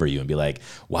blow over you and be like,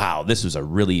 wow, this was a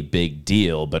really big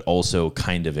deal, but also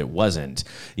kind of it wasn't,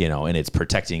 and it's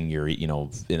protecting your,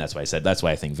 and that's why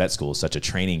I think vet school is such a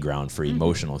training ground for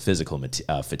emotional and physical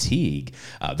fatigue.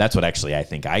 That's what actually I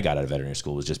think I got got out of veterinary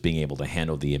school was just being able to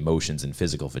handle the emotions and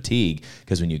physical fatigue.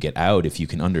 Because when you get out, if you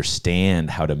can understand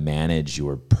how to manage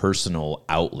your personal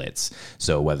outlets,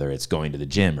 so whether it's going to the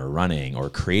gym or running or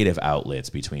creative outlets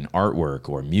between artwork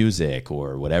or music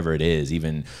or whatever it is,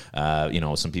 even,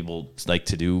 some people like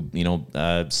to do,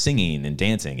 singing and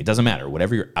dancing. It doesn't matter.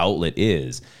 Whatever your outlet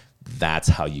is, that's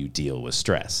how you deal with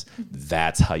stress.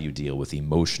 That's how you deal with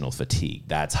emotional fatigue.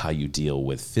 That's how you deal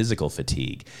with physical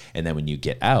fatigue. And then when you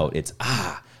get out, it's,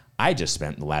 I just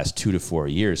spent the last 2 to 4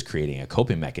 years creating a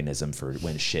coping mechanism for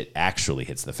when shit actually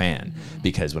hits the fan.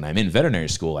 Because when I'm in veterinary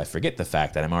school, I forget the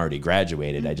fact that I'm already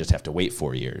graduated. I just have to wait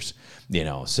 4 years,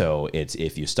 So it's,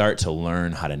 if you start to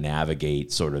learn how to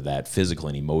navigate sort of that physical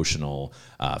and emotional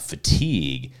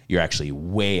fatigue, you're actually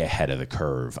way ahead of the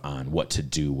curve on what to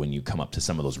do when you come up to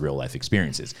some of those real life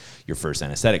experiences. Your first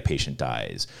anesthetic patient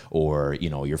dies, or,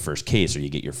 your first case, or you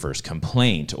get your first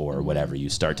complaint or whatever. You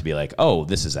start to be like, oh,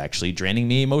 this is actually draining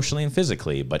me emotionally and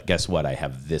physically, but guess what? I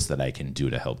have this that I can do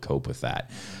to help cope with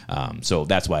that. So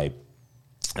that's why,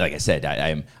 like I said,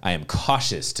 I am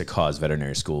cautious to call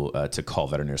veterinary school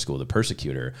the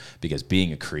persecutor, because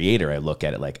being a creator, I look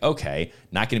at it like, okay,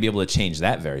 not going to be able to change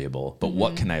that variable, but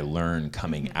what can I learn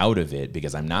coming out of it?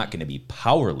 Because I'm not going to be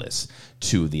powerless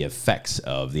to the effects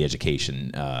of the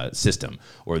education system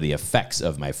or the effects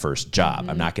of my first job.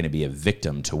 I'm not going to be a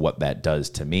victim to what that does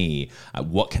to me.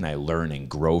 What can I learn and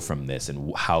grow from this,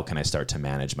 and how can I start to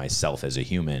manage myself as a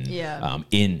human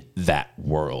in that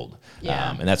world?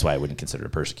 And that's why I wouldn't consider it a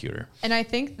persecutor. And I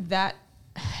think that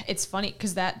it's funny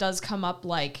because that does come up,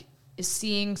 like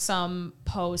seeing some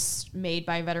posts made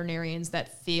by veterinarians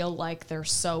that feel like they're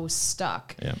so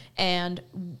stuck. And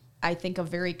I think a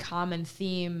very common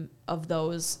theme of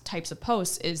those types of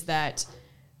posts is that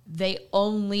they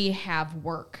only have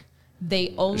work.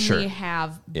 They only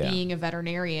have being a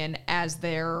veterinarian as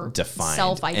their defined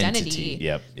self-identity.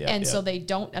 And so they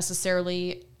don't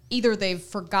necessarily, either they've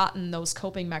forgotten those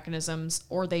coping mechanisms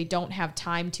or they don't have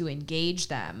time to engage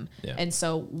them. And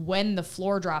so when the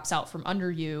floor drops out from under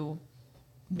you,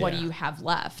 what do you have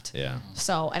left?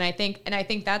 So, and I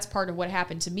think that's part of what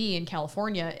happened to me in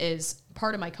California. Is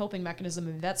part of my coping mechanism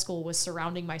in vet school was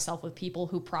surrounding myself with people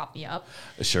who prop me up,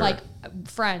 like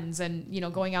friends,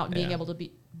 and going out and being able to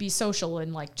be social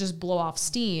and like just blow off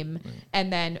steam.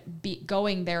 And then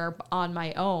going there on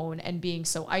my own and being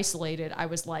so isolated, I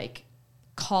was like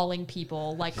calling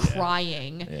people, like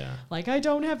crying, like I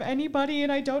don't have anybody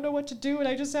and I don't know what to do and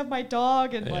I just have my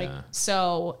dog, and like,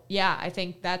 so I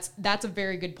think that's a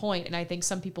very good point. And I think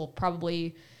some people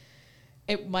probably,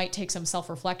 it might take some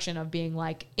self-reflection of being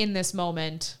like, in this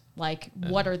moment, like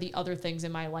what are the other things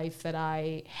in my life that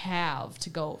I have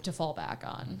to fall back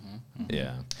on? Please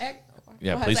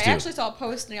do. I actually saw a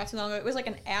post not too long ago. It was like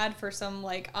an ad for some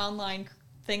like online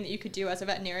thing that you could do as a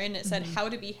veterinarian. It said how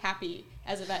to be happy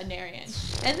as a veterinarian,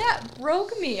 and that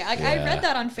broke me. I read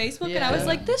that on Facebook, and I was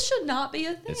like, this should not be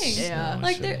a thing.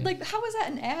 Like how is that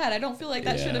an ad? I don't feel like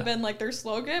that should have been like their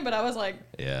slogan, but I was like,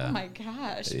 oh my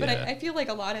gosh. But I feel like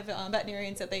a lot of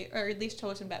veterinarians that they, or at least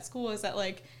told in vet school, is that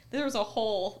like there was a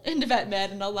hole in vet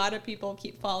med, and a lot of people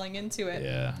keep falling into it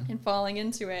and falling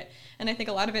into it. And I think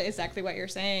a lot of it is exactly what you're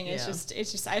saying. It's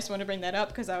just I just want to bring that up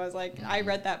because I was like, I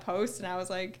read that post and I was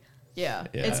like,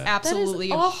 it's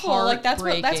absolutely awful. Like that's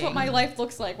what my life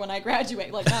looks like when I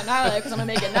graduate. Like not my life, because I'm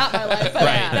gonna make it not my life. But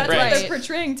that's what they're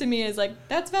portraying to me, is like,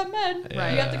 that's vet med. You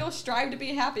have to go strive to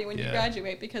be happy when you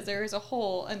graduate, because there is a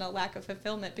hole and a lack of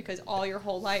fulfillment because all your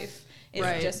whole life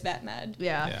is just vet med.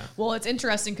 Well, it's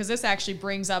interesting because this actually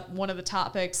brings up one of the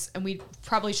topics, and we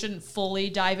probably shouldn't fully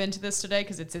dive into this today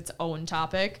because it's its own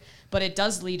topic, but it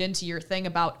does lead into your thing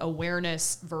about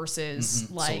awareness versus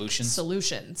like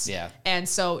solutions. And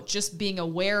so just being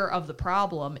aware of the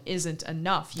problem isn't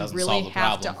enough. You really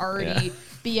have to already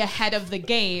be ahead of the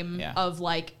game of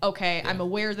like, okay, I'm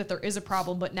aware that there is a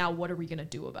problem, but now what are we going to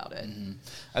do about it?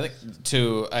 I think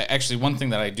actually one thing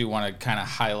that I do want to kind of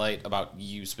highlight about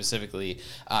you specifically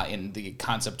in the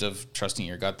concept of trusting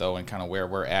your gut, though, and kind of where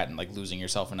we're at and like losing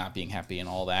yourself and not being happy and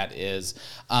all that is,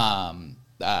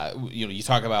 you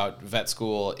talk about vet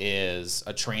school is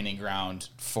a training ground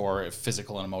for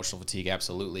physical and emotional fatigue,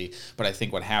 absolutely. But I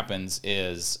think what happens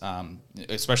is,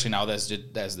 especially now as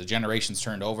the generations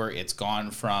turned over, it's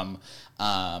gone from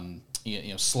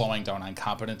slowing down on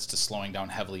competence to slowing down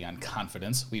heavily on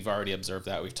confidence. We've already observed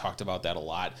that. We've talked about that a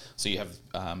lot. So you have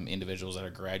individuals that are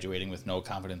graduating with no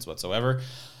confidence whatsoever.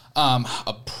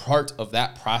 A part of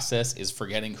that process is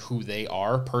forgetting who they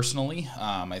are personally.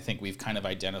 I think we've kind of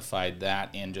identified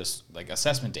that in just like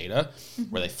assessment data,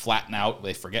 where they flatten out,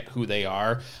 they forget who they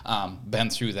are. Been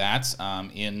through that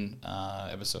in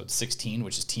episode 16,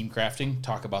 which is team crafting.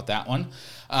 Talk about that one.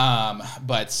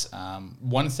 But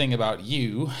one thing about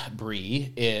you,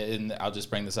 Bree, and I'll just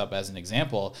bring this up as an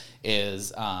example,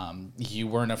 is you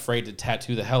weren't afraid to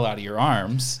tattoo the hell out of your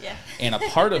arms. Yeah. And a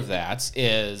part of that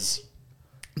is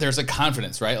there's a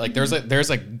confidence, right? Like there's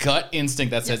a gut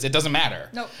instinct that says it doesn't matter.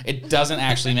 Nope. It doesn't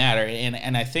actually matter.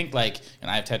 And I think like,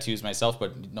 and I have tattoos myself,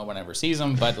 but no one ever sees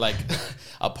them. But like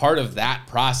a part of that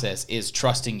process is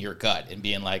trusting your gut and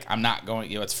being like, I'm not going,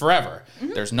 it's forever.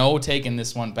 There's no taking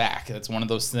this one back. That's one of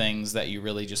those things that you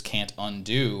really just can't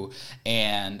undo.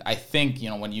 And I think,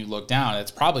 when you look down, it's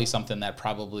probably something that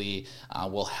probably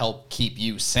will help keep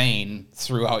you sane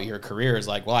throughout your career. Is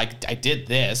like, well, I did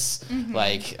this,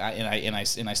 like,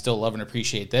 and I still love and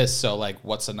appreciate this. So like,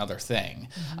 what's another thing?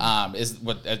 Am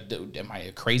I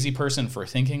a crazy person for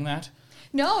thinking that?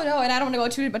 No, and I don't want to go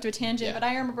too much of a tangent, but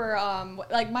I remember,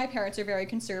 like, my parents are very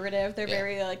conservative. They're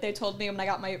very, like, they told me when I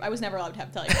got I was never allowed to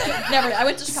have, never. I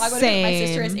went to Chicago to meet my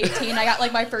sister as 18. I got,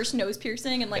 like, my first nose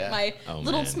piercing and, like, my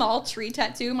little small tree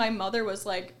tattoo. My mother was,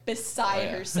 like, beside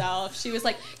herself. She was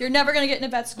like, you're never going to get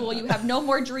into vet school. You have no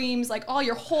more dreams. Like,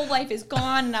 your whole life is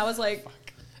gone. And I was like,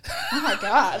 oh my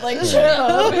God, like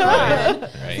chill.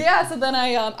 Right. Yeah, so then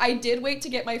I did wait to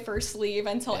get my first sleeve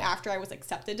until after I was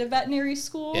accepted to veterinary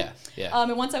school.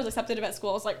 And once I was accepted to vet school,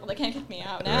 I was like, well, they can't kick me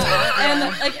out now.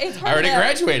 And like, it's hard. I already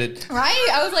graduated. Right?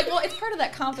 I was like, well, it's part of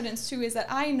that confidence too, is that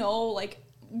I know, like,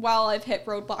 while I've hit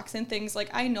roadblocks and things,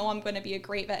 like, I know I'm going to be a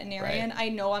great veterinarian. I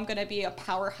know I'm going to be a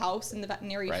powerhouse in the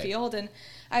veterinary field. And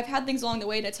I've had things along the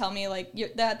way to tell me, like,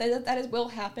 that will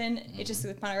happen. It's just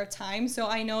a matter of time. So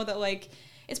I know that, like,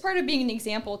 it's part of being an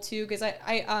example too, because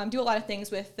I do a lot of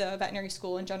things with the veterinary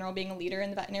school in general, being a leader in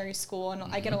the veterinary school, and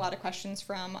I get a lot of questions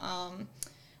from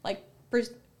like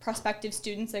prospective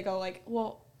students. They go like,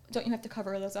 well, don't you have to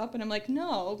cover those up? And I'm like,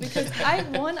 no, because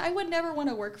I would never want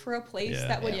to work for a place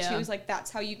that would choose, like,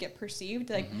 that's how you get perceived.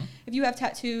 Like, if you have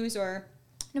tattoos or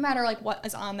no matter, like, what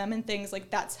is on them and things, like,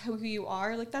 that's who you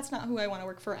are. Like, that's not who I want to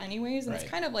work for anyways. And it's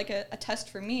kind of like a test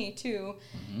for me too,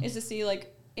 is to see,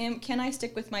 like, can I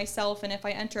stick with myself? And if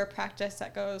I enter a practice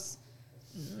that goes,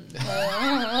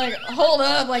 like, hold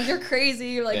up, like, you're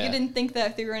crazy, like, you didn't think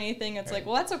that through or anything, it's like,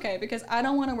 well, that's okay, because I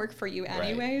don't want to work for you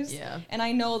anyways. And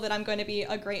I know that I'm going to be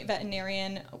a great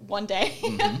veterinarian one day.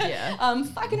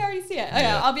 I can already see it.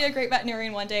 I'll be a great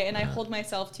veterinarian one day, and I hold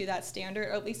myself to that standard,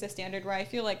 or at least a standard where I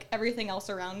feel like everything else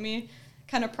around me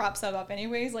kind of props that up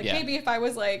anyways. Like, maybe if I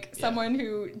was, like, someone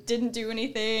who didn't do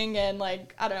anything and,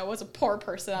 like, I don't know, was a poor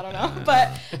person, I don't know,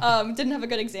 but didn't have a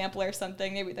good example or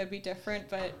something, maybe that'd be different.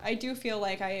 But I do feel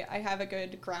like I have a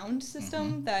good ground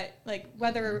system that, like,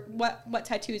 whether what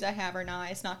tattoos I have or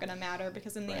not, it's not going to matter,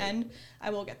 because in the end, I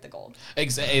will get the gold.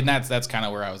 And that's kind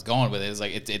of where I was going with it, is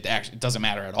like, it actually doesn't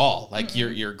matter at all. Like,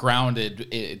 you're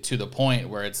grounded to the point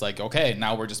where it's like, okay,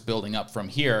 now we're just building up from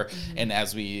here. And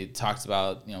as we talked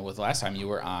about, with last time you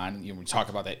were on, we talk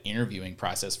about that interviewing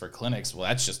process for clinics. Well,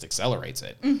 that just accelerates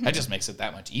it. That just makes it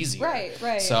that much easier.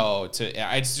 Right. So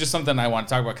it's just something I want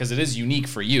to talk about, because it is unique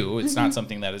for you. It's not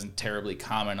something that isn't terribly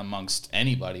common amongst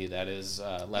anybody that is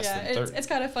less than 30. It's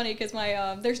kind of funny, because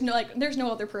my there's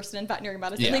no other person in veterinary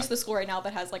medicine, at least the school right now,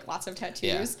 that has, like, lots of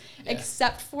tattoos,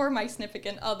 except for my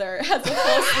significant other has a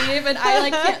full sleeve, and I,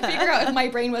 like, can't figure out if my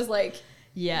brain was like,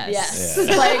 yes.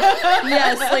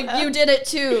 Like, you did it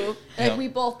too. Like, we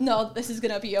both know this is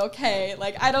gonna be okay.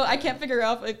 Like, I can't figure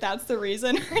out if that's the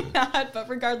reason or not, but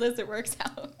regardless, it works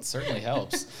out. It certainly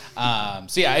helps.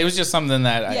 It was just something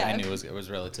that I knew was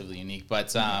relatively unique.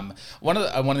 But one of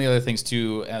the other things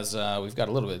too, as we've got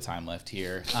a little bit of time left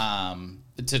here,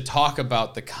 to talk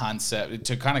about the concept,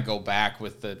 to kind of go back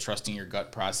with the trusting your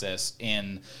gut process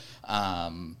in.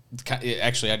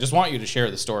 Actually, I just want you to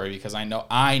share the story, because I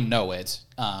know it,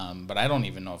 but I don't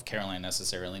even know if Caroline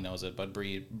necessarily knows it, but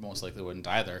Bree most likely wouldn't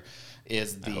either. I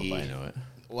hope I know it.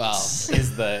 Well,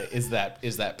 is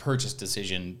that purchase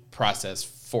decision process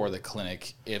for the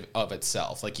clinic of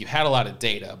itself? Like, you had a lot of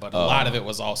data, but a lot of it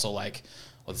was also like,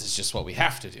 well, this is just what we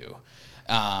have to do.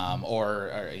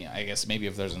 Or I guess maybe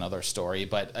if there's another story,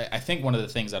 but I think one of the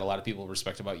things that a lot of people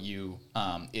respect about you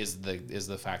is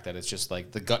the fact that it's just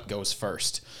like the gut goes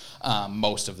first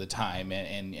most of the time,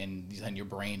 and then your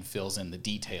brain fills in the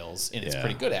details, and it's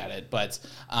pretty good at it. But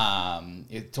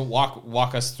to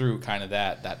walk us through kind of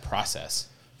that process.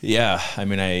 Yeah, I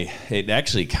mean, it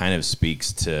actually kind of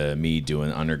speaks to me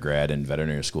doing undergrad in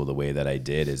veterinary school the way that I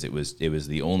did. Is it was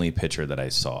the only picture that I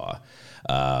saw.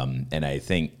 And I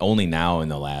think only now in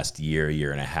the last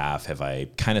year and a half have I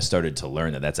kind of started to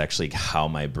learn that that's actually how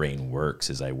my brain works.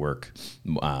 Is I work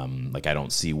like I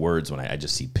don't see words when I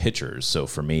just see pictures. So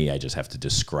for me, I just have to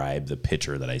describe the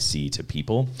picture that I see to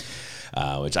people.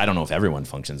 Which I don't know if everyone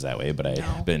functions that way, but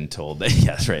I've been told that,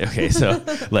 yes, right. Okay. So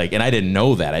like, and I didn't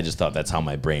know that. I just thought that's how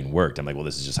my brain worked. I'm like, well,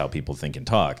 this is just how people think and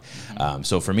talk.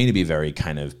 So for me to be very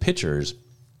kind of pictures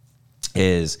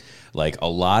is like a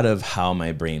lot of how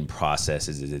my brain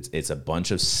processes is it's a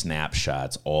bunch of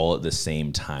snapshots all at the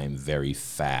same time, very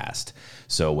fast.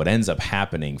 So what ends up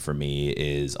happening for me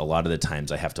is a lot of the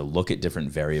times I have to look at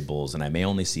different variables and I may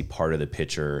only see part of the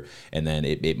picture, and then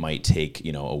it might take,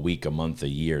 a week, a month, a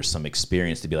year, some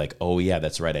experience to be like, oh yeah,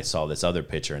 that's right, I saw this other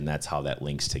picture, and that's how that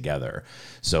links together.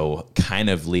 So kind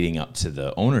of leading up to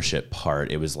the ownership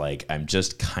part, it was like I'm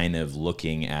just kind of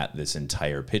looking at this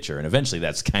entire picture, and eventually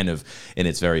that's kind of in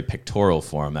its very pictorial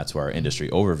form. That's where our industry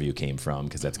overview came from,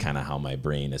 because that's kind of how my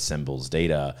brain assembles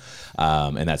data,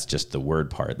 and that's just the word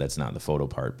part, that's not the photo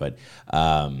part. But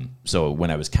so when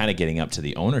I was kind of getting up to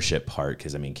the ownership part,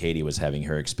 because I mean, Katie was having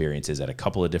her experiences at a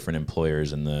couple of different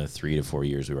employers in the 3 to 4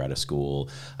 years we were out of school.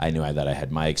 I knew that I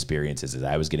had my experiences as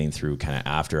I was getting through kind of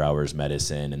after hours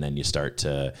medicine, and then you start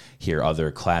to hear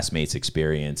other classmates'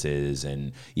 experiences,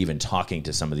 and even talking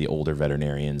to some of the older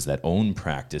veterinarians that own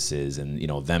practices, and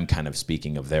them kind of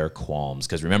speaking of their qualms.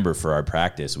 Because remember, for our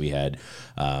practice, we had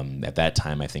at that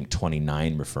time I think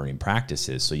 29 referring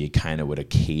practices, so you kind of would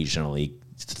occasionally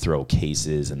throw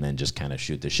cases and then just kind of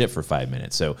shoot the shit for 5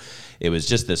 minutes. So it was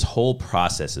just this whole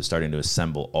process of starting to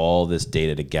assemble all this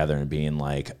data together and being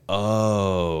like,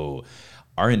 oh,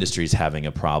 our industry is having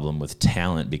a problem with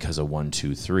talent because of 1,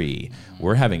 2, 3.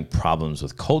 We're having problems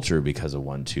with culture because of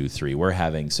 1, 2,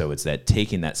 3. So it's that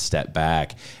taking that step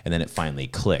back, and then it finally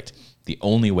clicked. The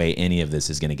only way any of this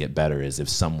is going to get better is if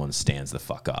someone stands the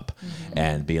fuck up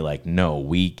and be like, no,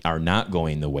 we are not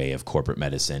going the way of corporate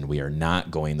medicine. We are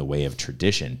not going the way of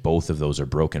tradition. Both of those are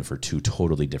broken for 2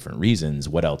 totally different reasons.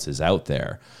 What else is out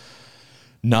there?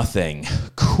 Nothing.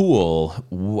 Cool.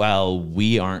 Well,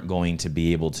 we aren't going to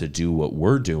be able to do what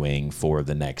we're doing for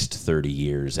the next 30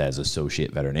 years as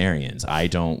associate veterinarians. I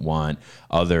don't want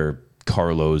other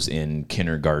Carlos in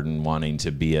kindergarten wanting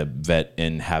to be a vet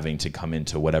and having to come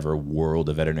into whatever world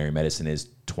of veterinary medicine is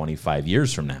 25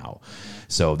 years from now.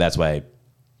 So that's why,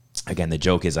 again, the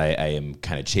joke is I am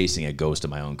kind of chasing a ghost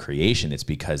of my own creation. It's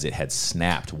because it had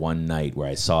snapped one night where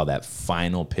I saw that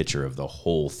final picture of the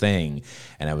whole thing,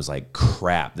 and I was like,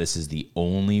 crap, this is the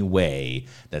only way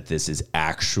that this is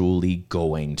actually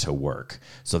going to work.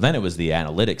 So then it was the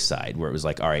analytics side where it was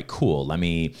like, all right, cool, let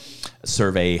me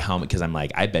survey how many, because I'm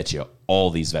like, I bet you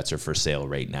all these vets are for sale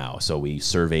right now. So we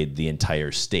surveyed the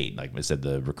entire state. Like I said,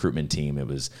 the recruitment team,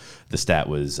 the stat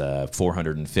was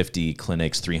 450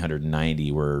 clinics,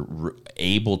 390 were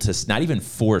able to, not even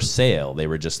for sale. They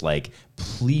were just like,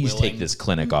 please take this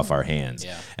clinic off our hands.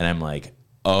 Yeah. And I'm like,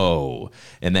 oh,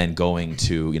 and then going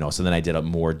to, so then I did up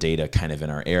more data kind of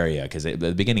in our area, because at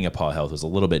the beginning of Paw Health was a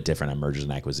little bit different on mergers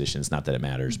and acquisitions. Not that it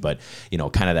matters, but,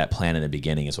 kind of that plan in the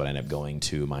beginning is what I ended up going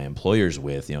to my employers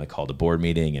with. I called a board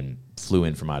meeting and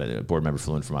a board member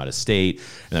flew in from out of state.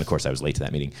 And then of course I was late to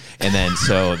that meeting. And then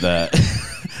so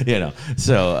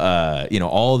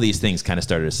all these things kind of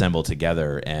started to assemble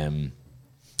together. And,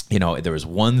 there was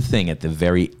one thing at the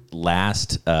very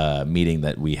last meeting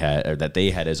that we had, or that they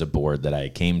had as a board, that I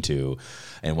came to,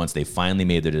 and once they finally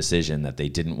made their decision that they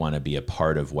didn't want to be a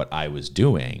part of what I was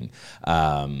doing,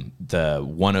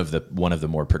 one of the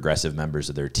more progressive members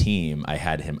of their team,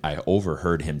 I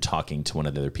overheard him talking to one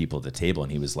of the other people at the table,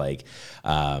 and he was like,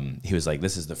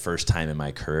 this is the first time in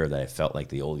my career that I felt like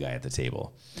the old guy at the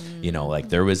table. Like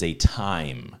there was a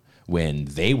time when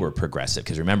they were progressive,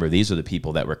 because remember, these are the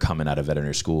people that were coming out of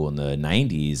veterinary school in the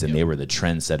 90s, and they were the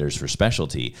trendsetters for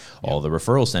specialty. All the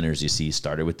referral centers you see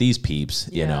started with these peeps,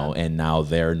 and now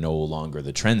they're no longer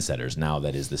the trendsetters. Now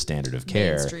that is the standard of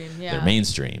care. Mainstream, They're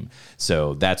mainstream.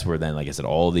 So that's where then, like I said,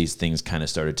 all these things kind of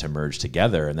started to merge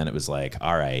together, and then it was like,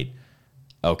 all right,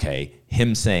 okay,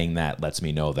 him saying that lets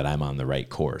me know that I'm on the right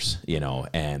course,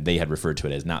 and they had referred to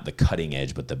it as not the cutting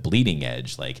edge, but the bleeding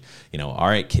edge. Like, all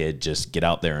right, kid, just get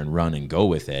out there and run and go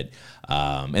with it.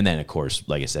 And then, of course,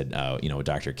 like I said,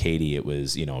 Dr. Katie, it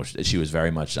was, she was very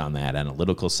much on that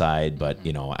analytical side. But,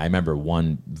 I remember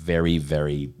one very,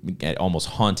 very almost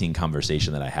haunting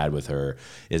conversation that I had with her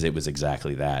is it was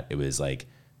exactly that. It was like,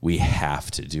 we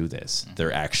have to do this.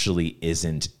 There actually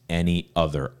isn't any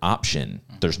other option.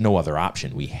 There's no other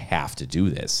option. We have to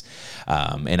do this.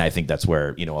 And I think that's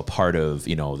where, a part of,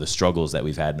 the struggles that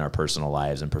we've had in our personal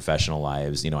lives and professional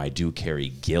lives, I do carry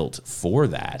guilt for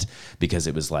that, because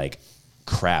it was like,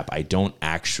 crap, I don't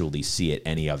actually see it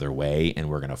any other way, and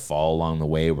we're going to fall along the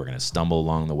way, we're going to stumble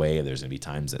along the way, there's going to be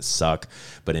times that suck,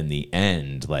 but in the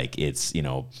end, like, it's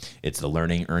the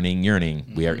learning, earning, yearning.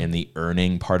 We are in the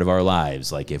earning part of our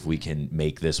lives. Like, if we can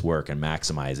make this work and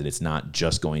maximize it, it's not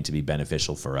just going to be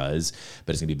beneficial for us,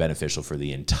 but it's going to be beneficial for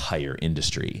the entire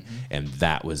industry. And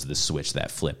that was the switch that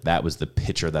flipped. That was the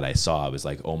picture that I saw. I was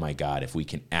like, oh my God, if we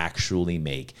can actually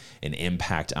make an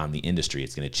impact on the industry,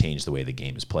 it's going to change the way the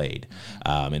game is played.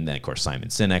 And then, of course, Simon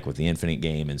Sinek with the Infinite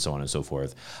Game and so on and so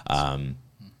forth.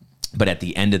 But at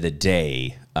the end of the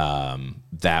day,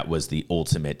 that was the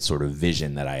ultimate sort of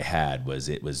vision that I had,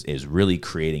 is really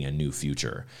creating a new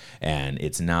future. And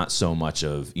it's not so much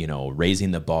of,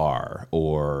 raising the bar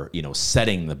or,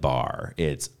 setting the bar.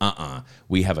 It's,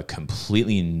 we have a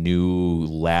completely new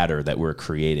ladder that we're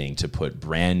creating to put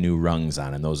brand new rungs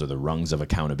on. And those are the rungs of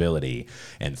accountability.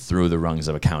 And through the rungs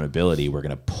of accountability, we're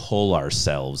going to pull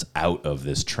ourselves out of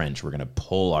this trench. We're going to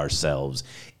pull ourselves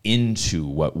into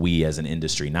what we as an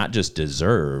industry not just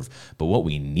deserve, but what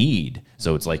we need.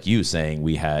 So it's like you saying,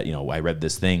 we had, I read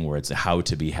this thing where it's how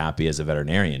to be happy as a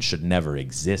veterinarian should never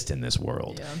exist in this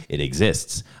world. Yeah. It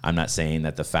exists. I'm not saying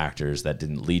that the factors that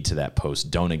didn't lead to that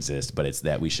post don't exist, but it's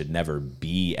that we should never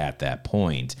be at that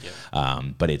point. Yeah.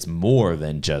 But it's more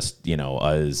than just,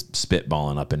 us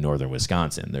spitballing up in northern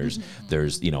Wisconsin. There's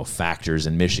factors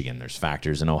in Michigan. There's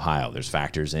factors in Ohio. There's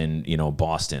factors in,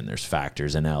 Boston. There's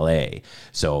factors in LA.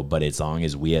 But as long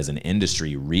as we as an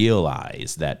industry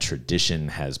realize that tradition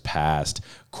has passed,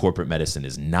 corporate medicine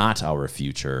is not our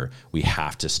future, we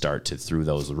have to start to, through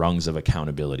those rungs of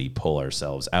accountability, pull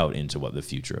ourselves out into what the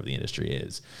future of the industry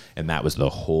is. And that was the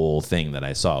whole thing that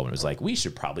I saw when it was like, we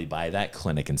should probably buy that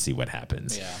clinic and see what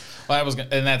happens. Yeah. Well,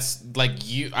 and that's like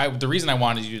the reason I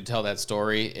wanted you to tell that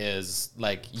story is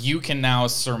like, you can now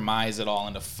surmise it all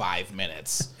into 5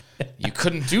 minutes. You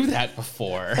couldn't do that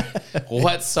before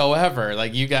whatsoever.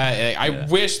 Like, you guys, I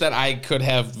wish that I could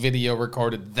have video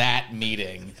recorded that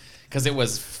meeting, because it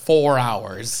was 4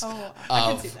 hours. Oh,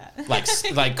 I can see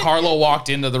that. like Carlo walked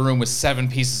into the room with 7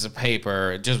 pieces of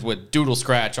paper, just with doodle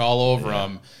scratch all over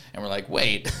them, and we're like,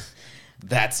 wait.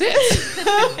 That's it.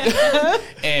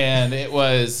 And it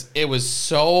was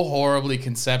so horribly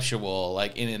conceptual,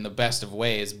 like in the best of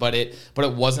ways, but it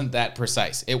wasn't that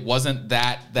precise. It wasn't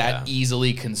that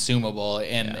easily consumable.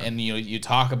 And you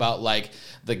talk about like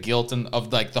the guilt and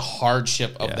of like the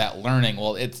hardship of that learning.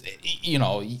 Well, it's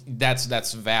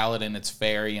that's valid and it's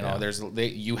fair.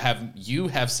 You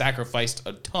have sacrificed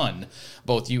a ton,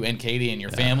 both you and Katie and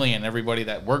your family and everybody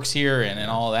that works here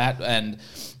and all that. And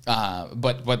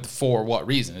but for what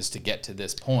reason? Is to get to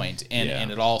this point.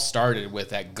 And it all started with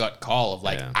that gut call of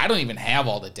like, I don't even have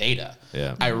all the data.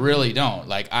 Yeah. I really don't.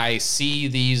 Like, I see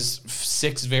these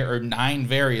 9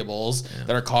 variables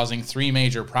that are causing 3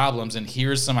 major problems, and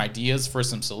here's some ideas for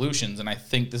some solutions, and I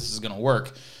think this is going to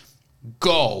work.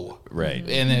 Go. Right.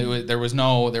 And there was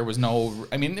no,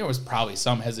 I mean, there was probably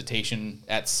some hesitation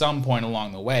at some point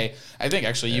along the way. I think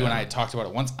actually you and I had talked about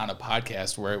it once on a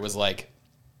podcast where it was like,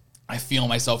 I feel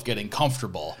myself getting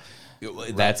comfortable.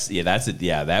 That's it.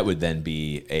 Yeah, that would then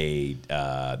be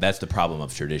that's the problem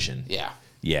of tradition.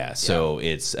 Yeah. So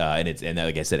it's and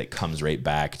like I said, it comes right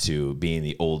back to being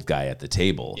the old guy at the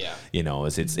table. Yeah.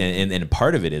 And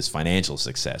part of it is financial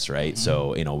success, right? Mm-hmm.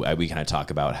 So we kind of talk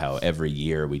about how every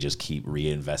year we just keep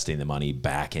reinvesting the money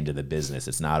back into the business.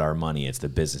 It's not our money; it's the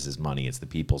business's money. It's the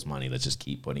people's money. Let's just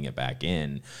keep putting it back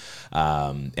in.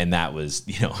 And that was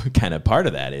kind of part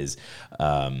of that is.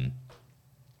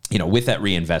 With that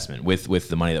reinvestment, with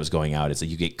the money that was going out, it's like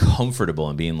you get comfortable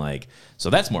in being like, so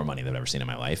that's more money than I've ever seen in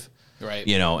my life. Right.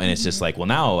 And it's just like, well,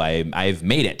 now I've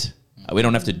made it. We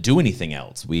don't have to do anything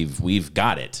else. We've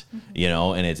got it,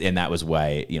 and that was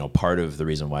why, part of the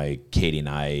reason why Katie and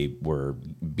I were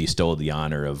bestowed the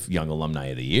honor of Young Alumni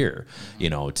of the Year,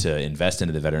 to invest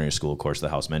into the veterinary school course, the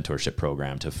House Mentorship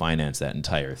Program, to finance that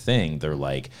entire thing. They're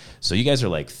like, so you guys are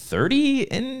like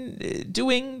 30 and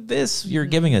doing this? You're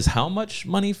giving us how much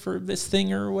money for this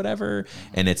thing or whatever?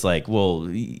 And it's like, well,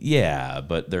 yeah,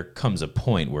 but there comes a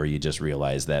point where you just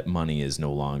realize that money is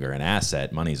no longer an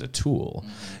asset. Money's a tool,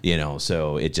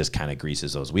 So it just kind of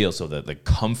greases those wheels. So the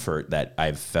comfort that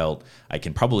I've felt, I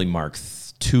can probably mark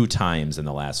 2 times in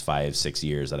the last 5-6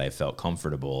 years that I felt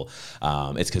comfortable.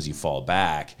 It's because you fall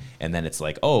back, and then it's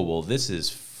like, oh, well, this is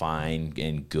fine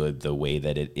and good the way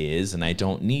that it is, and I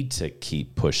don't need to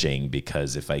keep pushing,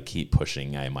 because if I keep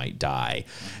pushing, I might die,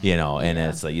 and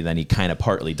it's like, then you kind of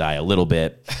partly die a little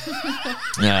bit.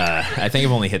 I think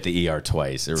I've only hit the ER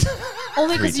twice.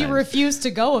 Only because you refused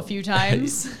to go a few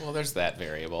times. Well, there's that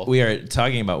variable. We are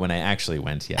talking about when I actually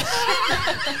went, yes.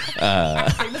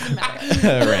 Doesn't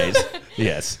matter. Right.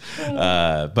 Yes.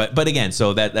 But again,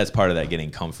 so that's part of that getting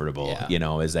comfortable,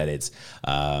 is that it's,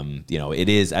 it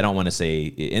is, I don't want to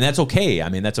say, and that's okay. I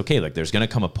mean, that's okay. Like, there's going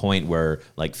to come a point where,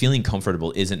 like, feeling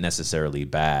comfortable isn't necessarily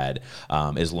bad,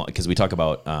 as long, because we talk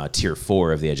about tier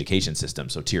 4 of the education system.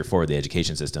 So tier 4 of the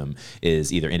education system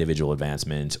is either individual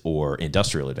advancement or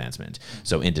industrial advancement.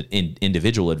 So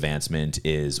individual advancement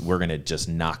is, we're going to just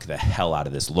knock the hell out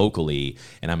of this locally,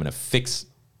 and I'm going to fix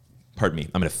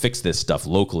this stuff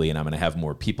locally, and I'm going to have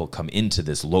more people come into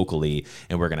this locally,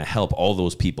 and we're going to help all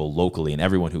those people locally and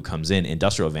everyone who comes in.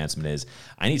 Industrial advancement is,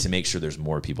 I need to make sure there's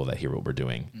more people that hear what we're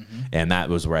doing. And that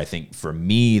was where I think, for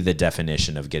me, the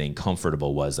definition of getting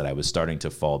comfortable was that I was starting to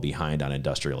fall behind on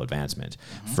industrial advancement.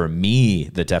 For me,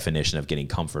 the definition of getting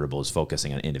comfortable is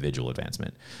focusing on individual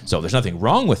advancement. So there's nothing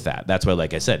wrong with that. That's why,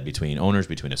 like I said, between owners,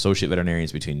 between associate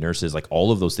veterinarians, between nurses, like,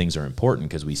 all of those things are important,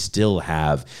 because we still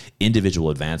have individual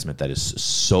advancement that is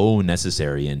so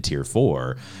necessary in tier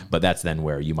 4, but that's then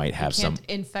where you might have some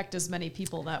infect as many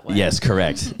people that way. Yes,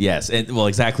 correct. Yes. And well,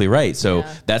 exactly right. So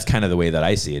that's kind of the way that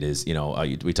I see it is,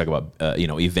 we talk about,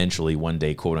 eventually one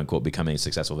day, quote unquote, becoming a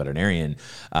successful veterinarian.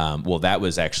 Well, that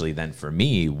was actually then for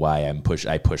me why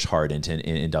I push hard into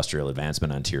industrial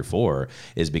advancement on tier 4,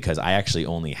 is because I actually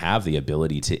only have the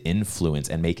ability to influence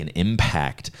and make an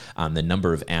impact on the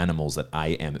number of animals that I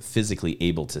am physically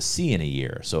able to see in a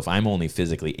year. So if I'm only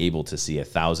physically able to see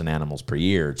 1,000 animals per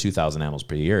year, 2,000 animals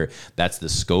per year, that's the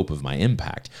scope of my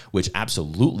impact, which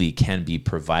absolutely can be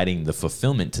providing the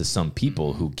fulfillment to some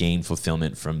people who gain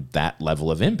fulfillment from that level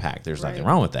of impact. There's nothing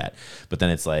wrong with that. But then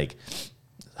it's like,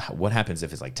 what happens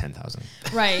if it's like 10,000?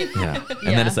 Right. Yeah.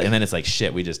 And then it's like,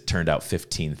 shit, we just turned out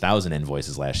 15,000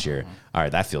 invoices last year. All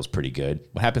right, that feels pretty good.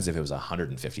 What happens if it was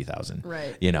 150,000?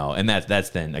 Right. And that's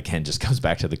then again just comes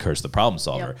back to the curse of the problem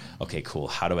solver. Yep. Okay, cool.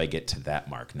 How do I get to that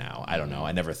mark now? I don't know.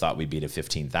 I never thought we'd be to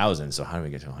 15,000. So how do we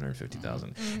get to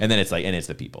 150,000? And then it's like, and it's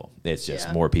the people. It's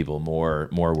just more people, more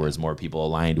words, more people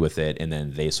aligned with it, and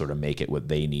then they sort of make it what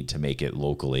they need to make it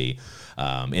locally,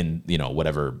 in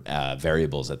whatever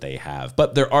variables that they have.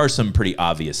 But there are some pretty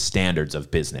obvious standards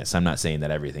of business. I'm not saying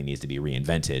that everything needs to be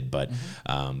reinvented, but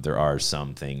there are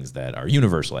some things that are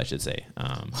universal, I should say.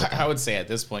 I would say at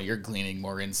this point, you're gleaning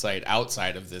more insight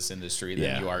outside of this industry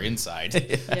than you are inside.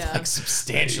 Like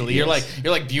substantially. Yes.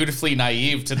 You're like beautifully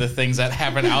naive to the things that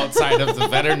happen outside of the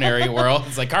veterinary world.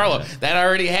 It's like, Carlo, that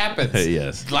already happens.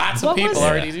 Yes. Lots of people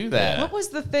already do that. What was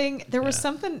the thing? There was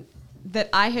something that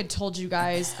I had told you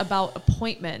guys about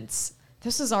appointments.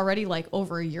 This is already like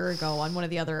over a year ago on one of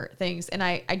the other things. And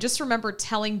I just remember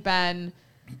telling Ben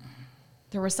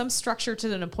there was some structure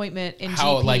to an appointment in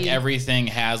how GP. Like everything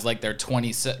has like their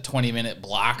 20-minute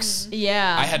blocks.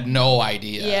 Yeah. I had no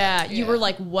idea. Yeah. You were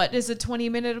like, what is a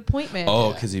 20-minute appointment?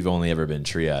 Oh, because you've only ever been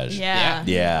triage. Yeah.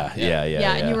 Yeah.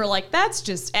 And you were like, that's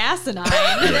just asinine.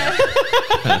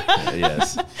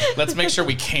 Yes. Let's make sure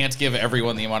we can't give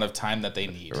everyone the amount of time that they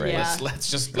need. Right. Let's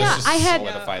just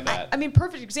solidify that. I mean,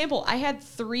 perfect example. I had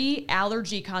 3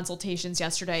 allergy consultations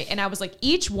yesterday, and I was like,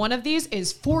 each one of these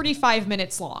is 45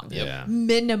 minutes long. Yeah.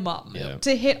 Minimum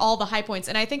to hit all the high points.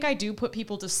 And I think I do put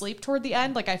people to sleep toward the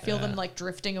end. Like I feel them like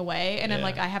drifting away, and I'm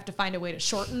like, I have to find a way to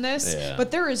shorten this. Yeah. But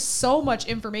there is so much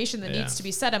information that needs to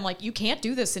be said. I'm like, you can't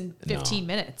do this in 15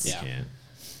 minutes. Yeah.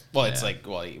 Well, it's like,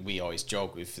 we always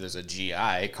joke, if there's a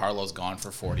GI, Carlo's gone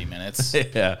for 40 minutes.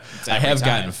 I have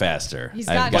gotten faster. He's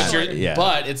gotten shorter.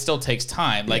 But it still takes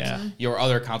time. Like your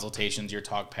other consultations, your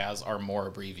talk paths are more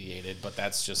abbreviated, but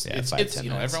that's just, it's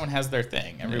everyone has their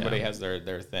thing. Everybody has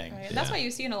their thing. Right. And that's why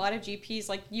you see in a lot of GPs,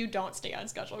 like, you don't stay on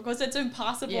schedule because it's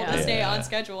impossible to stay on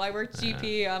schedule. I worked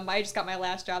GP. I just got my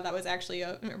last job. That was actually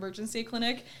an emergency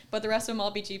clinic, but the rest of them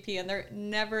all be GP, and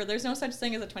there's no such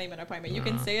thing as a 20-minute appointment. You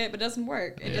can say it, but it doesn't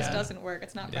work. It just doesn't work.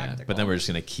 It's not practical. But then we're just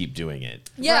going to keep doing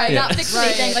it. Not fix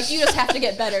anything. Like, you just have to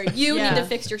get better. You need to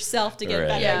fix yourself to get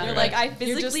better. And you're like, I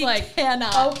physically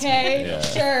cannot. Okay,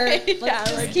 sure.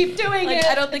 Let's keep doing it.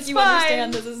 I don't think you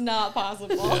understand this is not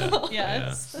possible.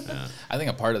 Yes. I think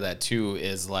a part of that too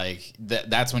is like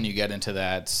that's when you get into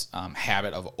that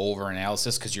habit of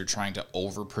over-analysis, because you're trying to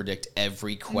over-predict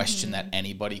every question that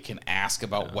anybody can ask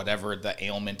about whatever the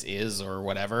ailment is or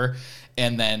whatever.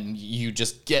 And then you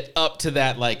just get up to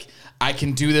that, like, I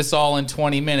can do this all in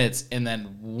 20 minutes. And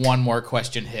then one more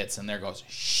question hits and there goes,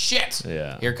 shit,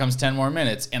 here comes 10 more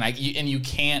minutes. And you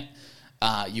can't,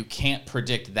 you can't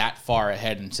predict that far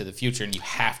ahead into the future, and you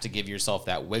have to give yourself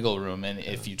that wiggle room. And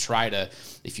if you try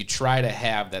to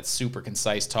have that super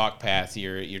concise talk path,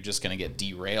 you're just going to get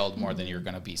derailed more than you're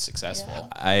going to be successful.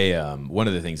 One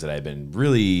of the things that I've been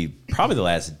really, probably the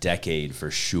last decade for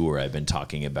sure, I've been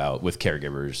talking about with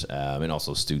caregivers and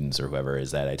also students or whoever,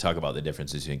 is that I talk about the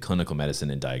differences between clinical medicine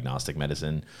and diagnostic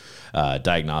medicine.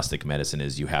 Diagnostic medicine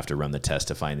is you have to run the test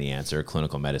to find the answer.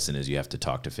 Clinical medicine is you have to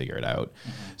talk to figure it out.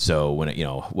 So when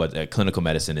clinical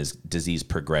medicine is disease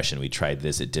progression. We tried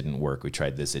this, it didn't work. We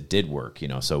tried this, it did work.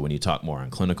 So when you talk more on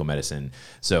clinical medicine,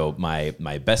 so my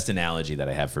best analogy that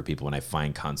I have for people when I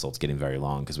find consults getting very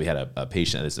long, because we had a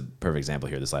patient, this is a perfect example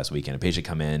here this last weekend, a patient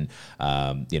come in,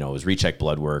 it was recheck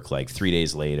blood work like 3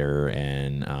 days later,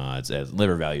 and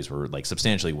liver values were like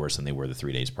substantially worse than they were the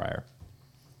 3 days prior.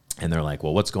 And they're like,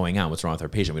 well, what's going on? What's wrong with our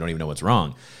patient? We don't even know what's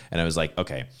wrong. And I was like,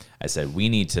 okay. I said, we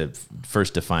need to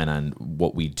first define on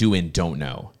what we do and don't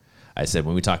know. I said,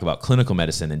 when we talk about clinical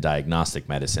medicine and diagnostic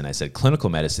medicine, I said, clinical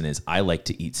medicine is I like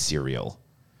to eat cereal.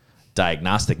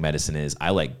 Diagnostic medicine is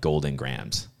I like Golden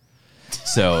Grams.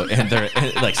 So, and they're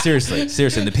like, seriously.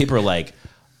 And the people are like,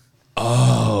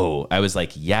 oh, I was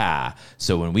like, yeah.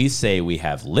 So when we say we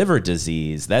have liver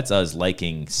disease, that's us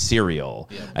liking cereal.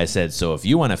 Yep. I said, so if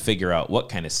you want to figure out what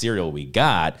kind of cereal we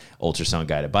got, ultrasound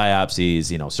guided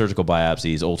biopsies, surgical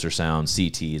biopsies, ultrasound,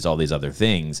 CTs, all these other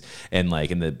things. And like,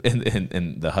 and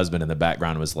the husband in the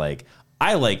background was like,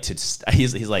 I like to,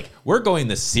 he's like, we're going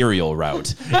the cereal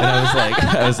route. And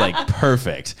I was like,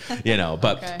 perfect,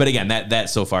 but again,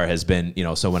 that so far has been,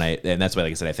 so and that's why,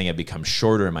 like I said, I think I've become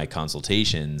shorter in my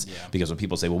consultations because when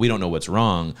people say, well, we don't know what's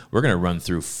wrong, we're going to run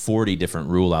through 40 different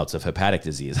rule outs of hepatic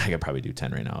disease. I could probably do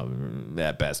 10 right now,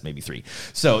 at best, maybe 3.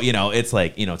 So, it's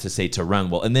like, to say to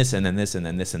run, well, and this, and then this, and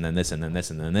then this, and then this, and then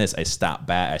this, and then this, I step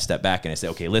back and I say,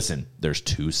 okay, listen, there's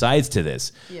 2 sides to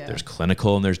this. Yeah. There's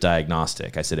clinical and there's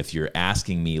diagnostic. I said, if you're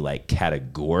asking me like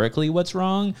categorically what's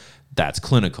wrong, that's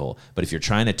clinical. But if you're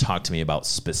trying to talk to me about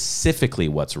specifically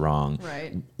what's wrong,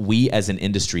 right, we as an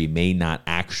industry may not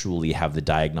actually have the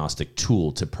diagnostic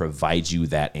tool to provide you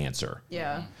that answer.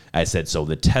 Yeah. I said, so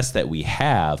the tests that we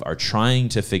have are trying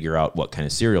to figure out what kind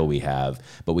of cereal we have,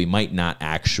 but we might not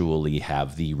actually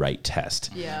have the right test.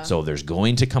 Yeah. So there's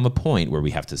going to come a point where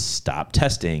we have to stop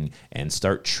testing and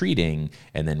start treating.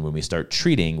 And then when we start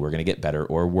treating, we're going to get better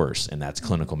or worse. And that's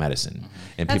clinical medicine.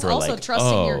 And that's people are also like,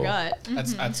 trusting your gut.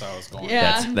 That's how I was going.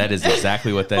 Yeah. That is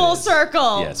exactly what that full is. Full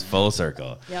circle. Yes, full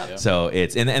circle. Yep. So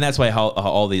it's, and that's why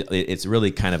it's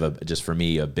really kind of just for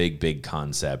me, a big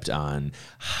concept on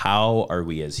how are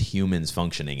we as humans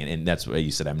functioning, and that's what you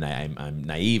said. I'm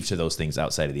naive to those things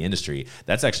outside of the industry.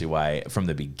 That's actually why from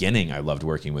the beginning I loved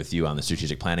working with you on the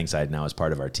strategic planning side now as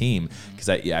part of our team, because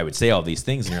I would say all these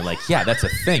things and you're like, yeah, that's a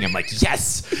thing. I'm like,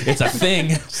 yes, it's a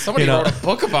thing. Somebody wrote a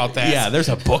book about that. Yeah, there's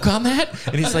a book on that,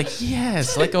 and he's like,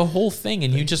 yes, like a whole thing,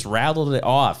 and you just rattled it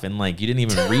off and like you didn't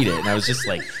even read it, and I was just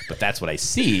like, but that's what I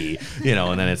see,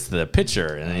 and then it's the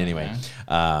picture, and anyway.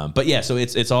 But yeah, so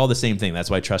it's all the same thing. That's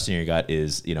why trusting your gut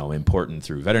is important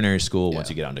through veterinary school. Once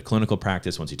you get onto clinical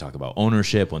practice, once you talk about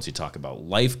ownership, once you talk about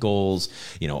life goals,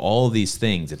 all of these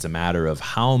things, it's a matter of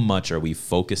how much are we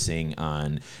focusing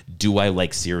on, do I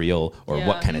like cereal, or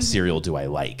what kind of cereal do I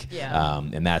like?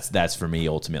 And that's for me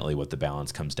ultimately what the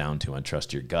balance comes down to on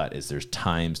trust your gut. Is there's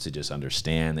times to just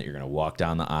understand that you're going to walk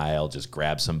down the aisle, just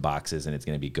grab some boxes, and it's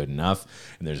going to be good enough.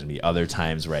 And there's going to be other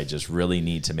times where I just really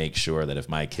need to make sure that if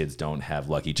my kids don't have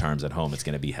Lucky Charms at home, it's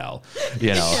going to be hell.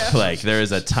 Like there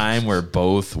is a time where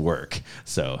both work.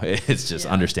 So it's just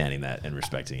understanding that and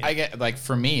respecting it. I get, like,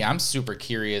 for me, I'm super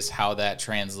curious how that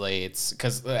translates,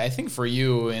 because I think for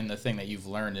you, and the thing that you've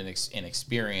learned in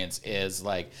experience is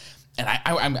like, and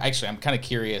I'm kind of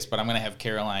curious, but I'm going to have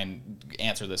Caroline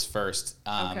answer this first.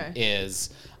 Is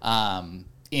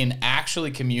in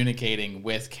actually communicating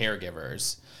with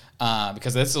caregivers,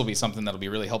 because this will be something that'll be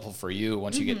really helpful for you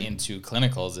once you get into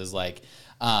clinicals, is like,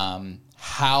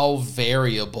 how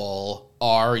variable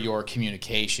are your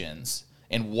communications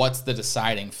and what's the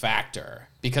deciding factor?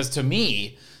 Because to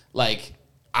me, like,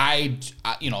 I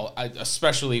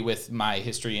especially with my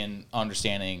history in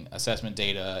understanding assessment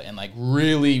data and like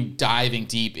really diving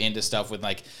deep into stuff with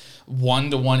like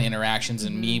one-to-one interactions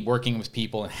and me working with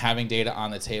people and having data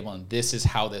on the table, and this is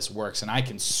how this works, and I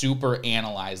can super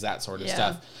analyze that sort of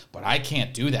stuff, but I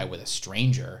can't do that with a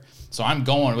stranger. So I'm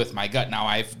going with my gut. Now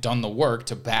I've done the work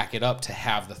to back it up, to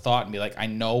have the thought and be like, I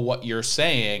know what you're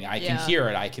saying, I can hear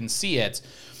it, I can see it.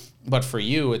 But for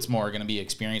you, it's more going to be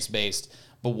experience-based.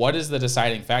 But what is the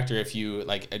deciding factor if you,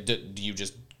 like, do you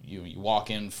just you walk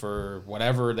in for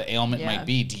whatever the ailment might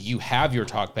be, do you have your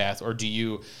talk bath, or do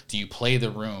you play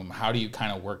the room? How do you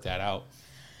kind of work that out?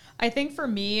 I think for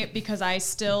me, because I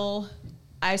still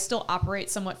operate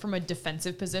somewhat from a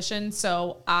defensive position,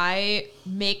 so I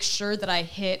make sure that I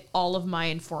hit all of my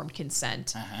informed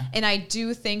consent. And I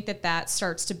do think that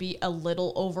starts to be a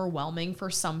little overwhelming for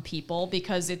some people,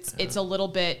 because it's a little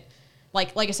bit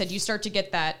like I said, you start to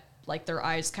get that, like, their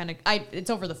eyes kind of, it's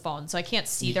over the phone, so I can't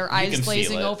see their eyes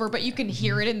glazing over, but you can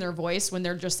hear it in their voice when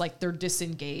they're just like, they're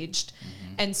disengaged.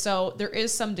 And so there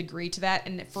is some degree to that.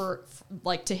 And for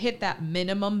like, to hit that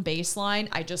minimum baseline,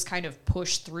 I just kind of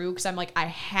push through, because I'm like, I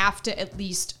have to at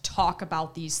least talk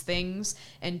about these things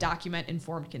and document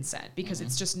informed consent, because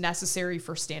it's just necessary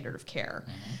for standard of care.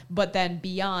 But then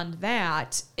beyond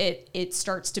that, it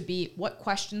starts to be, what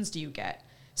questions do you get?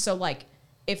 So like,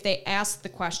 if they ask the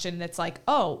question that's like,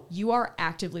 oh, you are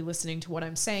actively listening to what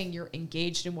I'm saying, you're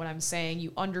engaged in what I'm saying,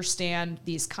 you understand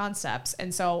these concepts.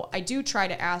 And so I do try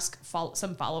to ask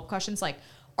some follow-up questions like,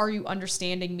 are you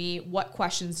understanding me? What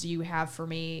questions do you have for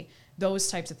me? Those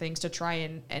types of things, to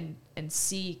try and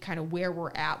see kind of where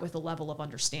we're at with the level of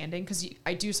understanding. Because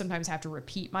I do sometimes have to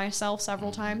repeat myself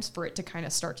several times for it to kind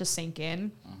of start to sink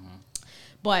in.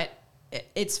 But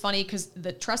it's funny, because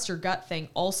the trust your gut thing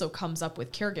also comes up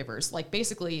with caregivers. Like,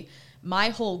 basically, my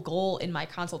whole goal in my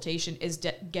consultation is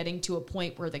getting to a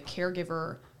point where the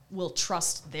caregiver will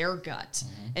trust their gut.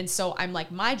 And so I'm like,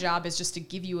 my job is just to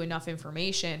give you enough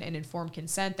information and informed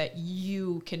consent that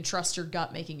you can trust your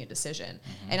gut making a decision.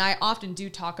 And I often do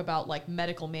talk about like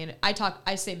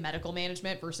I say medical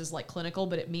management versus like clinical,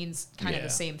 but it means kind of the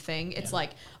same thing. It's like,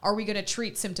 are we going to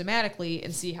treat symptomatically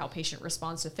and see how patient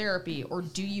responds to therapy, or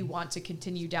do you want to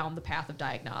continue down the path of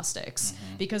diagnostics?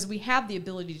 Because we have the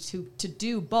ability to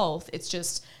do both. It's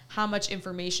just, how much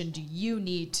information do you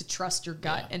need to trust your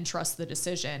gut and trust the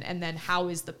decision? And then how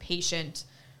is the patient,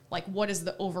 like, what is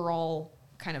the overall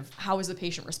kind of, how is the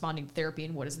patient responding to therapy,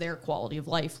 and what is their quality of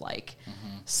life like?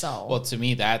 So, well, to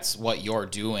me, that's what you're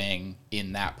doing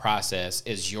in that process,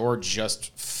 is you're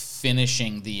just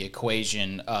finishing the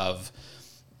equation of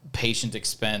patient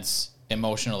expense,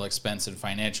 emotional expense, and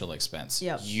financial expense.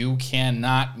 You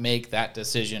cannot make that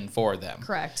decision for them.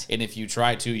 Correct. And if you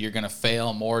try to, you're going to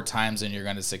fail more times than you're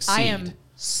going to succeed. I am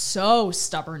so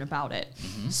stubborn about it.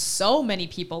 So many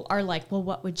people are like, well,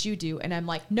 what would you do? And I'm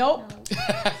like, nope.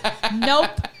 Nope.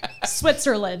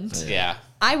 Switzerland. Yeah.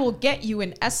 I will get you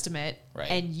an estimate,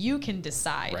 right, and you can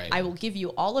decide. Right. I will give you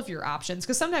all of your options,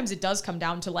 because sometimes it does come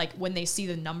down to like when they see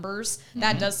the numbers,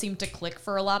 that does seem to click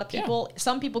for a lot of people. Yeah.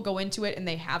 Some people go into it and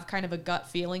they have kind of a gut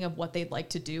feeling of what they'd like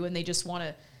to do, and they just want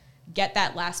to get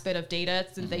that last bit of data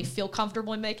that they feel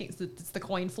comfortable in making. It's the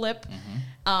coin flip.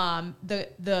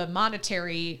 The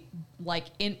monetary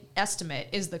estimate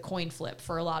is the coin flip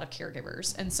for a lot of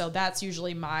caregivers. And so that's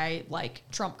usually my like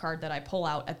trump card that I pull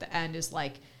out at the end, is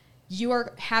like, you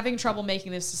are having trouble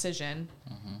making this decision.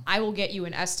 I will get you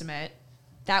an estimate.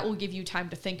 That will give you time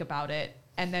to think about it.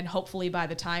 And then hopefully by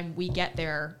the time we get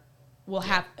there, we'll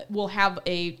have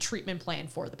a treatment plan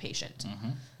for the patient.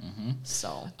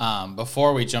 So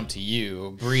before we jump to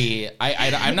you, Bree,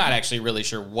 I'm not actually really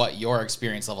sure what your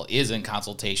experience level is in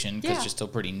consultation, because you're still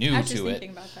pretty new to it.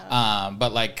 About that.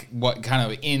 But like, what kind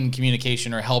of in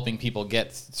communication or helping people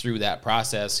get through that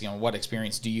process, what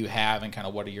experience do you have, and kind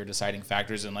of what are your deciding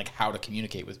factors in like how to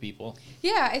communicate with people?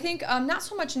 Yeah, I think not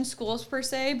so much in schools per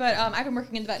se, but I've been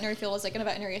working in the veterinary field as like a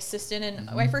veterinary assistant. And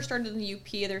when I first started in the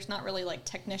UP, there's not really like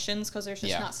technicians, because there's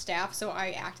just not staff. So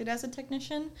I acted as a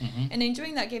technician. And in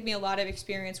doing that gave me a lot of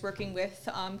experience working with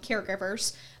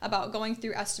caregivers about going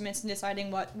through estimates and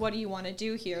deciding what do you want to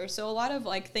do here. So a lot of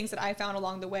like things that I found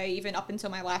along the way, even up until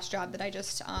my last job that I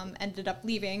just ended up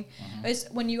leaving, is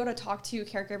when you go to talk to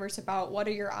caregivers about what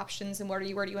are your options and where do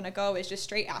you want to go, is just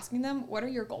straight asking them, what are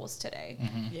your goals today?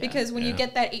 Because when you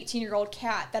get that 18-year-old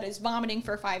cat that is vomiting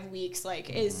for 5 weeks, like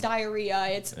is diarrhea,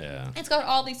 it's got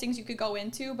all these things you could go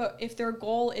into, but if their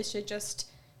goal is to just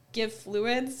give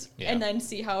fluids and then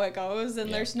see how it goes,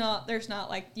 and there's no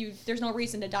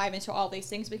reason to dive into all these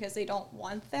things, because they don't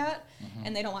want that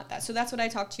and they don't want that. So that's what I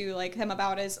talk to like them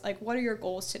about, is like, what are your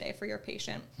goals today for your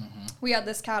patient? We had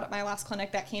this cat at my last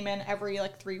clinic that came in every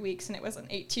like 3 weeks, and it was an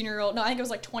 18-year-old, no, I think it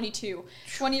was like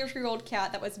 20-year-old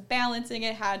cat that was balancing.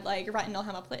 It had like retinal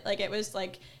hemiplegia, like it was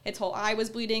like its whole eye was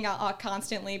bleeding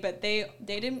constantly, but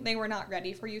they were not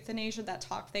ready for euthanasia. That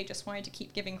talk, they just wanted to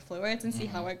keep giving fluids and see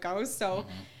how it goes. So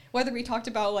whether we talked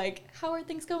about like, how are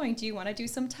things going? Do you want to do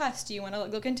some tests? Do you want to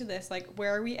look into this? Like,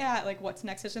 where are we at? Like, what's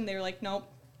next session? They were like, nope,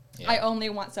 I only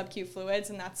want sub-Q fluids,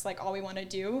 and that's like all we want to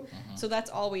do. So that's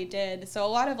all we did. So a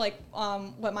lot of like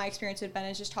what my experience had been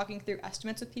is just talking through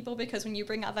estimates with people, because when you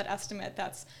bring out that estimate,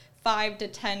 that's $5 to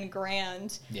 $10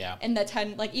 grand. Yeah. And the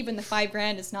 10, like even the $5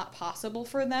 grand is not possible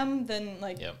for them, then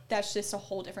like that's just a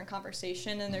whole different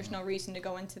conversation, and there's no reason to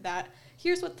go into that.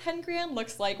 Here's what 10 grand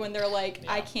looks like when they're like,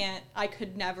 I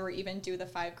could never even do the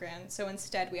 $5 grand. So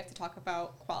instead we have to talk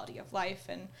about quality of life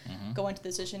and go into the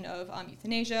decision of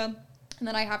euthanasia. And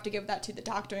then I have to give that to the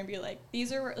doctor and be like,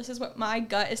 this is what my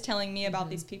gut is telling me about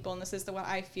these people, and this is what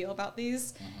I feel about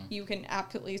these. You can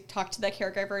absolutely talk to the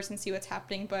caregivers and see what's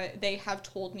happening, but they have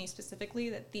told me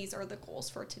specifically that these are the goals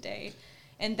for today.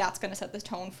 And that's going to set the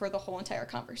tone for the whole entire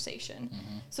conversation.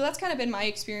 So that's kind of been my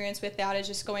experience with that, is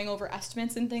just going over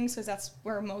estimates and things, because that's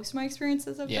where most of my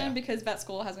experiences have been, because vet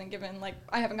school hasn't given, like,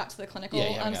 I haven't got to the clinical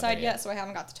side yet, so I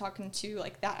haven't got to talking to,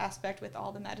 like, that aspect with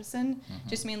all the medicine.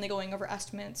 Just mainly going over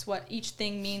estimates, what each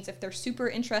thing means, if they're super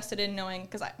interested in knowing,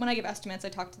 because when I give estimates, I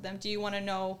talk to them, do you want to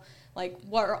know, like,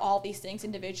 what are all these things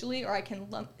individually, or I can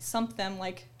sump them,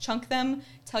 like, chunk them,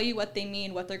 tell you what they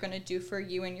mean, what they're going to do for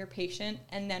you and your patient,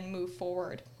 and then move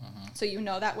forward. So you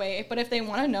know that way. But if they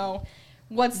want to know,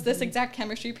 what's this exact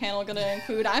chemistry panel going to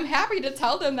include, I'm happy to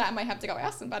tell them that. I might have to go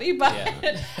ask somebody, but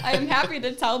I'm happy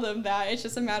to tell them that. It's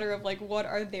just a matter of, like, what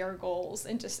are their goals,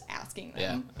 and just asking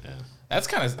them. That's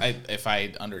kind of, if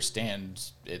I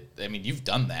understand it, I mean, you've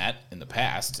done that in the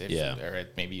past. Or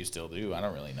maybe you still do. I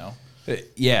don't really know.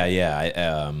 It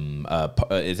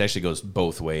actually goes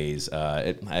both ways.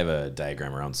 I have a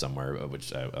diagram around somewhere,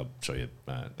 which I'll show you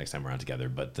next time we're on together.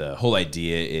 But the whole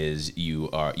idea is you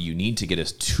need to get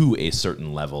us to a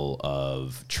certain level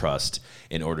of trust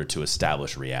in order to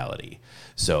establish reality.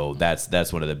 So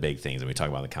that's one of the big things. And we talk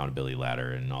about the accountability ladder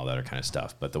and all that other kind of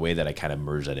stuff. But the way that I kind of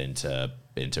merge that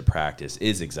into practice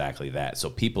is exactly that.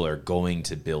 So people are going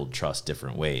to build trust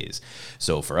different ways.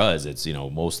 So for us, it's,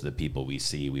 most of the people we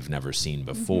see, we've never seen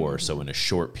before. So in a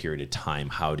short period of time,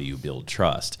 how do you build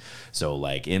trust? So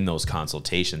like in those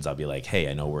consultations, I'll be like, hey,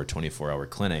 I know we're a 24-hour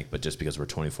clinic, but just because we're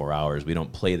 24 hours, we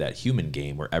don't play that human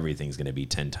game where everything's going to be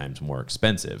 10 times more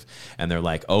expensive. And they're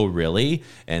like, oh, really?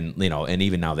 And, and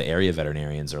even now the area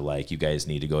veterinarians are like, you guys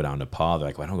need to go down to PAW. They're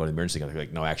like, well, I don't go to the emergency. They're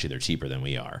like, no, actually they're cheaper than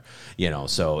we are.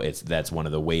 So that's one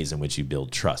of the ways in which you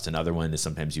build trust. Another one is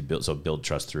sometimes you build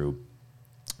trust through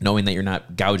knowing that you're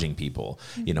not gouging people,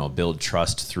 build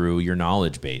trust through your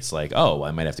knowledge base. Like, oh, well,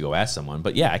 I might have to go ask someone,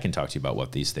 but yeah, I can talk to you about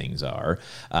what these things are.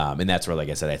 And that's where, like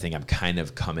I said, I think I'm kind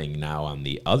of coming now on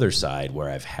the other side where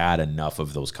I've had enough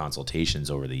of those consultations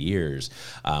over the years,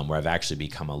 where I've actually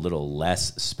become a little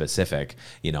less specific,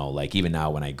 like even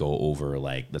now when I go over,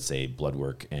 like, let's say blood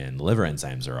work and the liver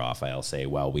enzymes are off, I'll say,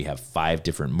 well, we have 5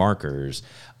 different markers.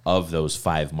 Of those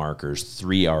 5 markers,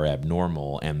 3 are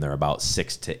abnormal, and they're about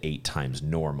 6 to 8 times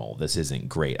normal. This isn't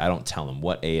great. I don't tell them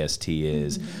what AST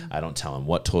is. I don't tell them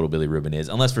what total bilirubin is,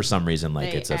 unless for some reason,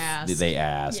 like they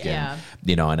ask, and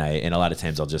and a lot of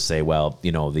times I'll just say, well,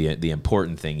 the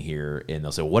important thing here, and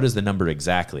they'll say, what is the number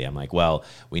exactly? I'm like, well,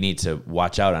 we need to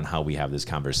watch out on how we have this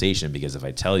conversation, because if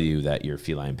I tell you that your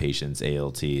feline patient's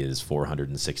ALT is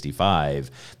 465,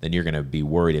 then you're going to be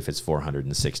worried if it's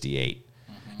 468.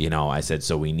 I said,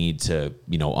 so we need to,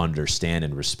 understand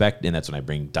and respect. And that's when I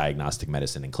bring diagnostic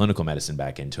medicine and clinical medicine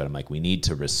back into it. I'm like, we need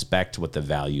to respect what the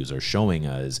values are showing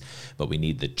us, but we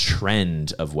need the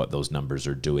trend of what those numbers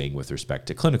are doing with respect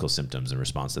to clinical symptoms and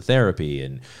response to therapy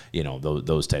and,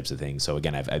 those types of things. So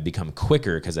again, I've become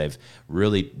quicker because I've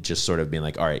really just sort of been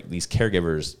like, all right, these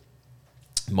caregivers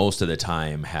most of the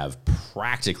time have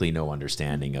practically no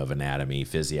understanding of anatomy,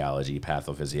 physiology,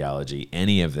 pathophysiology,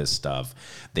 any of this stuff.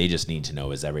 They just need to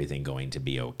know, is everything going to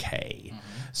be okay?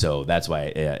 So that's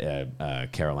why,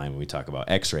 Caroline, when we talk about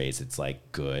x-rays, it's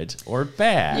like good or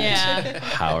bad. Yeah.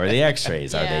 How are the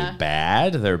x-rays? Are they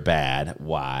bad? They're bad.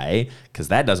 Why? Because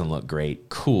that doesn't look great.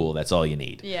 Cool. That's all you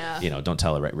need. Yeah. Don't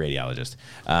tell a radiologist.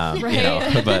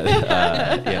 Right.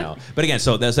 But again,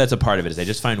 so that's a part of it, is they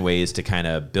just find ways to kind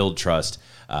of build trust.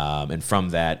 And from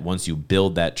that, once you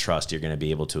build that trust, you're going to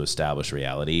be able to establish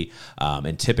reality.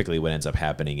 And typically what ends up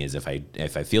happening is if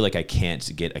I feel like I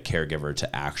can't get a caregiver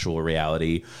to actual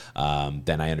reality,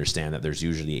 then I understand that there's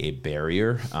usually a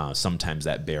barrier. Sometimes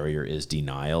that barrier is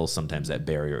denial. Sometimes that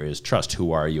barrier is trust.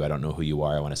 Who are you? I don't know who you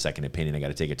are. I want a second opinion. I got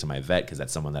to take it to my vet because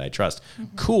that's someone that I trust.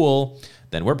 Cool.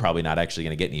 Then we're probably not actually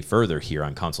going to get any further here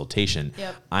on consultation.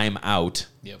 Yep. I'm out.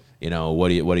 Yep. What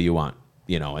do you want?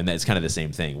 And that's kind of the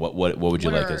same thing. What would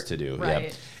you like us to do? Right.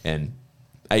 Yep. And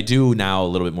I do now a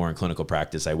little bit more in clinical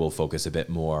practice. I will focus a bit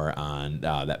more on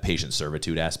that patient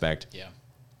servitude aspect. Yeah.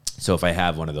 So if I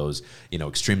have one of those,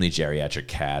 extremely geriatric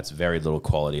cats, very little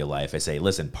quality of life, I say,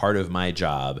 listen, part of my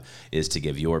job is to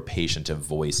give your patient a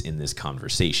voice in this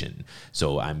conversation.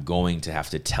 So I'm going to have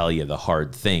to tell you the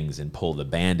hard things and pull the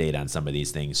Band-Aid on some of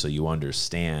these things so you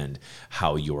understand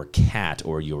how your cat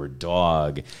or your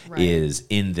dog is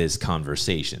in this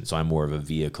conversation. So I'm more of a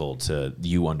vehicle to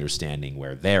you understanding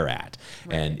where they're at.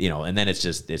 Right. And then it's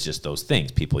just those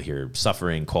things. People hear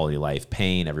suffering, quality of life,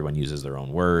 pain. Everyone uses their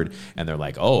own word, and they're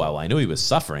like, oh, well, I knew he was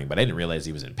suffering, but I didn't realize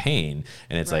he was in pain.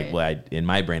 And it's like, well, in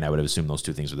my brain, I would have assumed those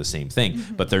two things were the same thing,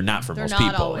 but they're not for most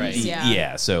people. Always, right?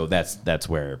 Yeah. So that's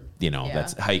where,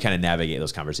 that's how you kind of navigate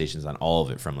those conversations on all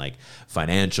of it, from like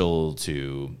financial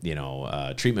to,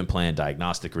 treatment plan,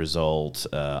 diagnostic result,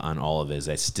 on all of it. Is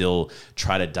I still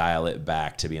try to dial it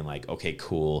back to being like, okay,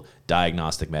 cool.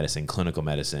 Diagnostic medicine, clinical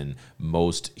medicine,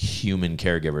 most human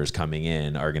caregivers coming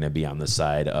in are going to be on the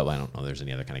side of, I don't know if there's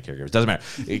any other kind of caregivers. Doesn't matter.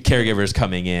 Caregivers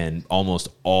coming in, almost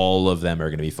all of them are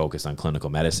going to be focused on clinical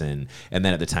medicine. And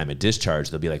then at the time of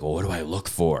discharge, they'll be like, well, what do I look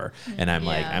for? And I'm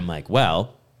like,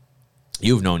 well,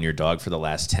 you've known your dog for the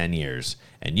last 10 years.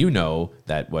 And you know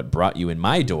that what brought you in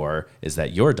my door is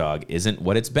that your dog isn't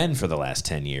what it's been for the last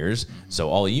 10 years.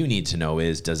 So all you need to know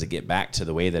is, does it get back to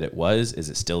the way that it was? Is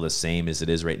it still the same as it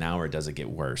is right now, or does it get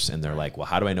worse? And they're like, well,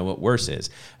 how do I know what worse is?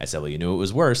 I said, well, you knew it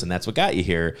was worse, and that's what got you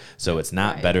here. So it's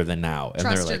not better than now. And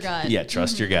Trust they're your like, gut. yeah,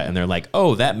 trust your gut. And they're like,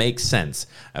 oh, that makes sense.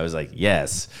 I was like,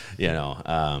 yes,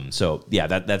 So yeah,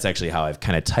 that's actually how I've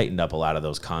kind of tightened up a lot of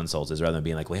those consults, is rather than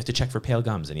being like, well, you have to check for pale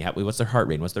gums, and what's their heart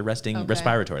rate, and what's their resting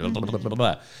respiratory, blah, blah, blah, blah,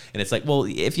 blah. And it's like, well,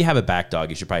 if you have a back dog,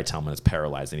 you should probably tell them when it's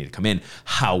paralyzed, they need to come in.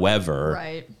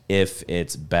 However, if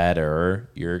it's better,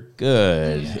 you're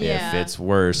good. If it's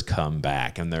worse, come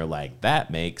back. And they're like,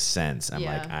 that makes sense. I'm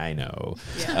like, I know.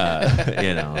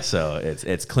 So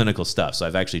it's clinical stuff. So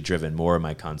I've actually driven more of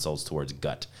my consults towards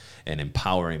gut and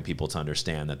empowering people to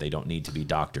understand that they don't need to be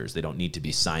doctors. They don't need to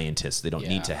be scientists. They don't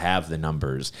need to have the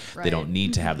numbers. They don't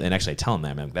need to have, and actually I tell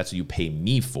them that, that's what you pay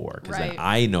me for, because then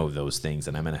I know those things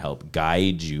and I'm going to help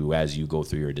guide you as you go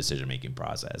through your decision-making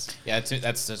process. Yeah,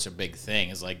 that's such a big thing.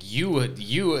 Is like you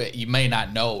may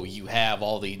not know you have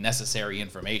all the necessary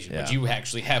information, but you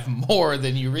actually have more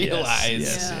than you realize.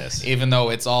 Yes. Even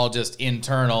though it's all just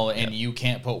internal and you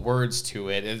can't put words to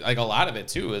it. Like a lot of it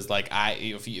too is like,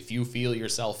 if you feel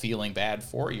yourself feeling bad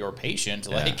for your patient,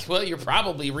 like, well, you're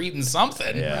probably reading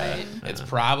something. It's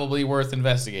probably worth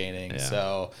investigating.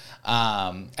 So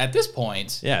at this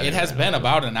point, it has been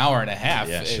about an hour and a half.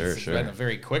 It's been a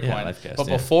very quick one. But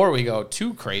before we go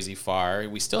too crazy far,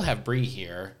 we still have Bree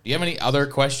here. Do you have any other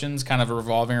questions kind of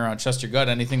revolving around Trust Your Gut?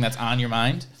 Anything that's on your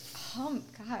mind?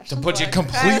 Gosh, to put you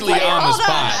completely on the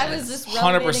spot. I was just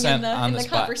 100% on the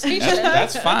spot. Conversation.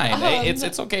 That's fine.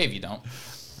 It's okay if you don't.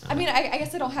 I mean, I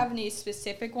guess I don't have any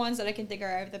specific ones that I can think of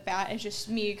right off the bat. It's just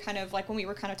me kind of like when we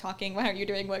were kind of talking, when you're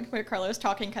doing what Carla was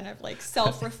talking, kind of like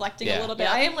self-reflecting a little bit.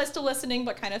 I am still listening,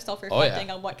 but kind of self-reflecting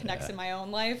on what connects in my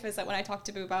own life. Is that when I talk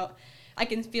to Boo about, I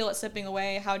can feel it slipping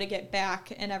away, how to get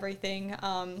back and everything.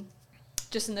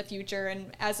 Just in the future,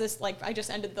 and as this, like, I just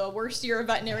ended the worst year of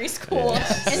veterinary school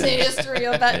in the history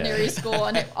of veterinary school,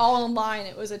 and all online,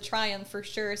 it was a triumph for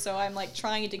sure. So I'm like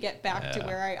trying to get back to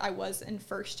where I was in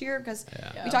first year, because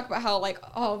we talk about how like,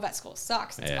 oh, vet school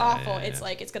sucks, it's awful, it's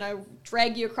like it's gonna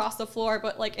drag you across the floor.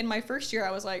 But like in my first year,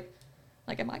 I was like,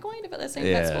 am I going to the same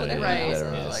vet school that everyone else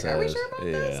is? Like, are we sure about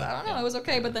this? I don't know. It was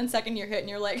okay, but then second year hit, and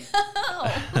you're like,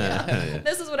 oh,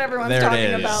 this is what everyone's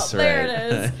talking about. There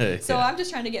it is. So I'm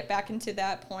just trying to get back into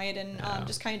that point, and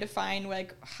just kind of define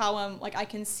like how I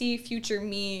can see future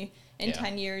me in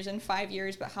 10 years and 5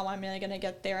 years, but how I'm really going to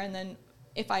get there, and then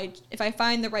if I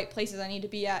find the right places I need to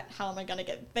be at, how am I going to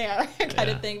get there kind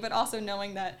of thing, but also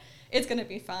knowing that it's going to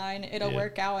be fine. It'll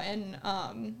work out, and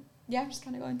I'm just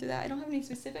kind of going through that. I don't have any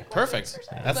specific Perfect.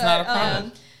 That's not a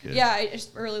problem. I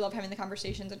just really love having the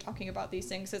conversations and talking about these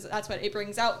things, because that's what it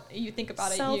brings out. You think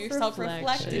about it, you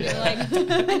self-reflect, and you're like,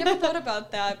 I never thought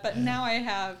about that, but now I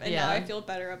have, and now I feel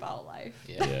better about life.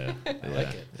 I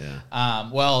like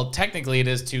it. Well, technically it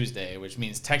is Tuesday, which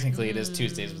means technically it is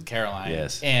Tuesdays with Caroline.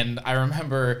 Yes. And I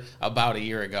remember about a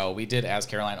year ago, we did ask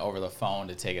Caroline over the phone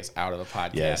to take us out of the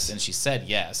podcast, and she said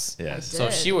yes. So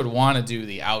if she would want to do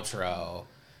the outro,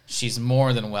 she's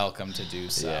more than welcome to do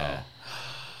so.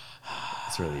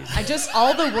 It's really easy.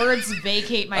 All the words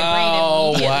vacate my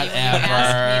brain immediately when you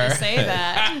ask me to say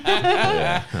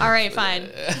that. All right, fine.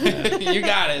 You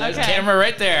got it. There's a camera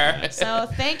right there. So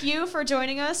thank you for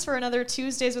joining us for another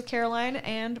Tuesdays with Caroline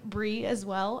and Bree as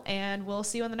well, and we'll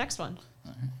see you on the next one.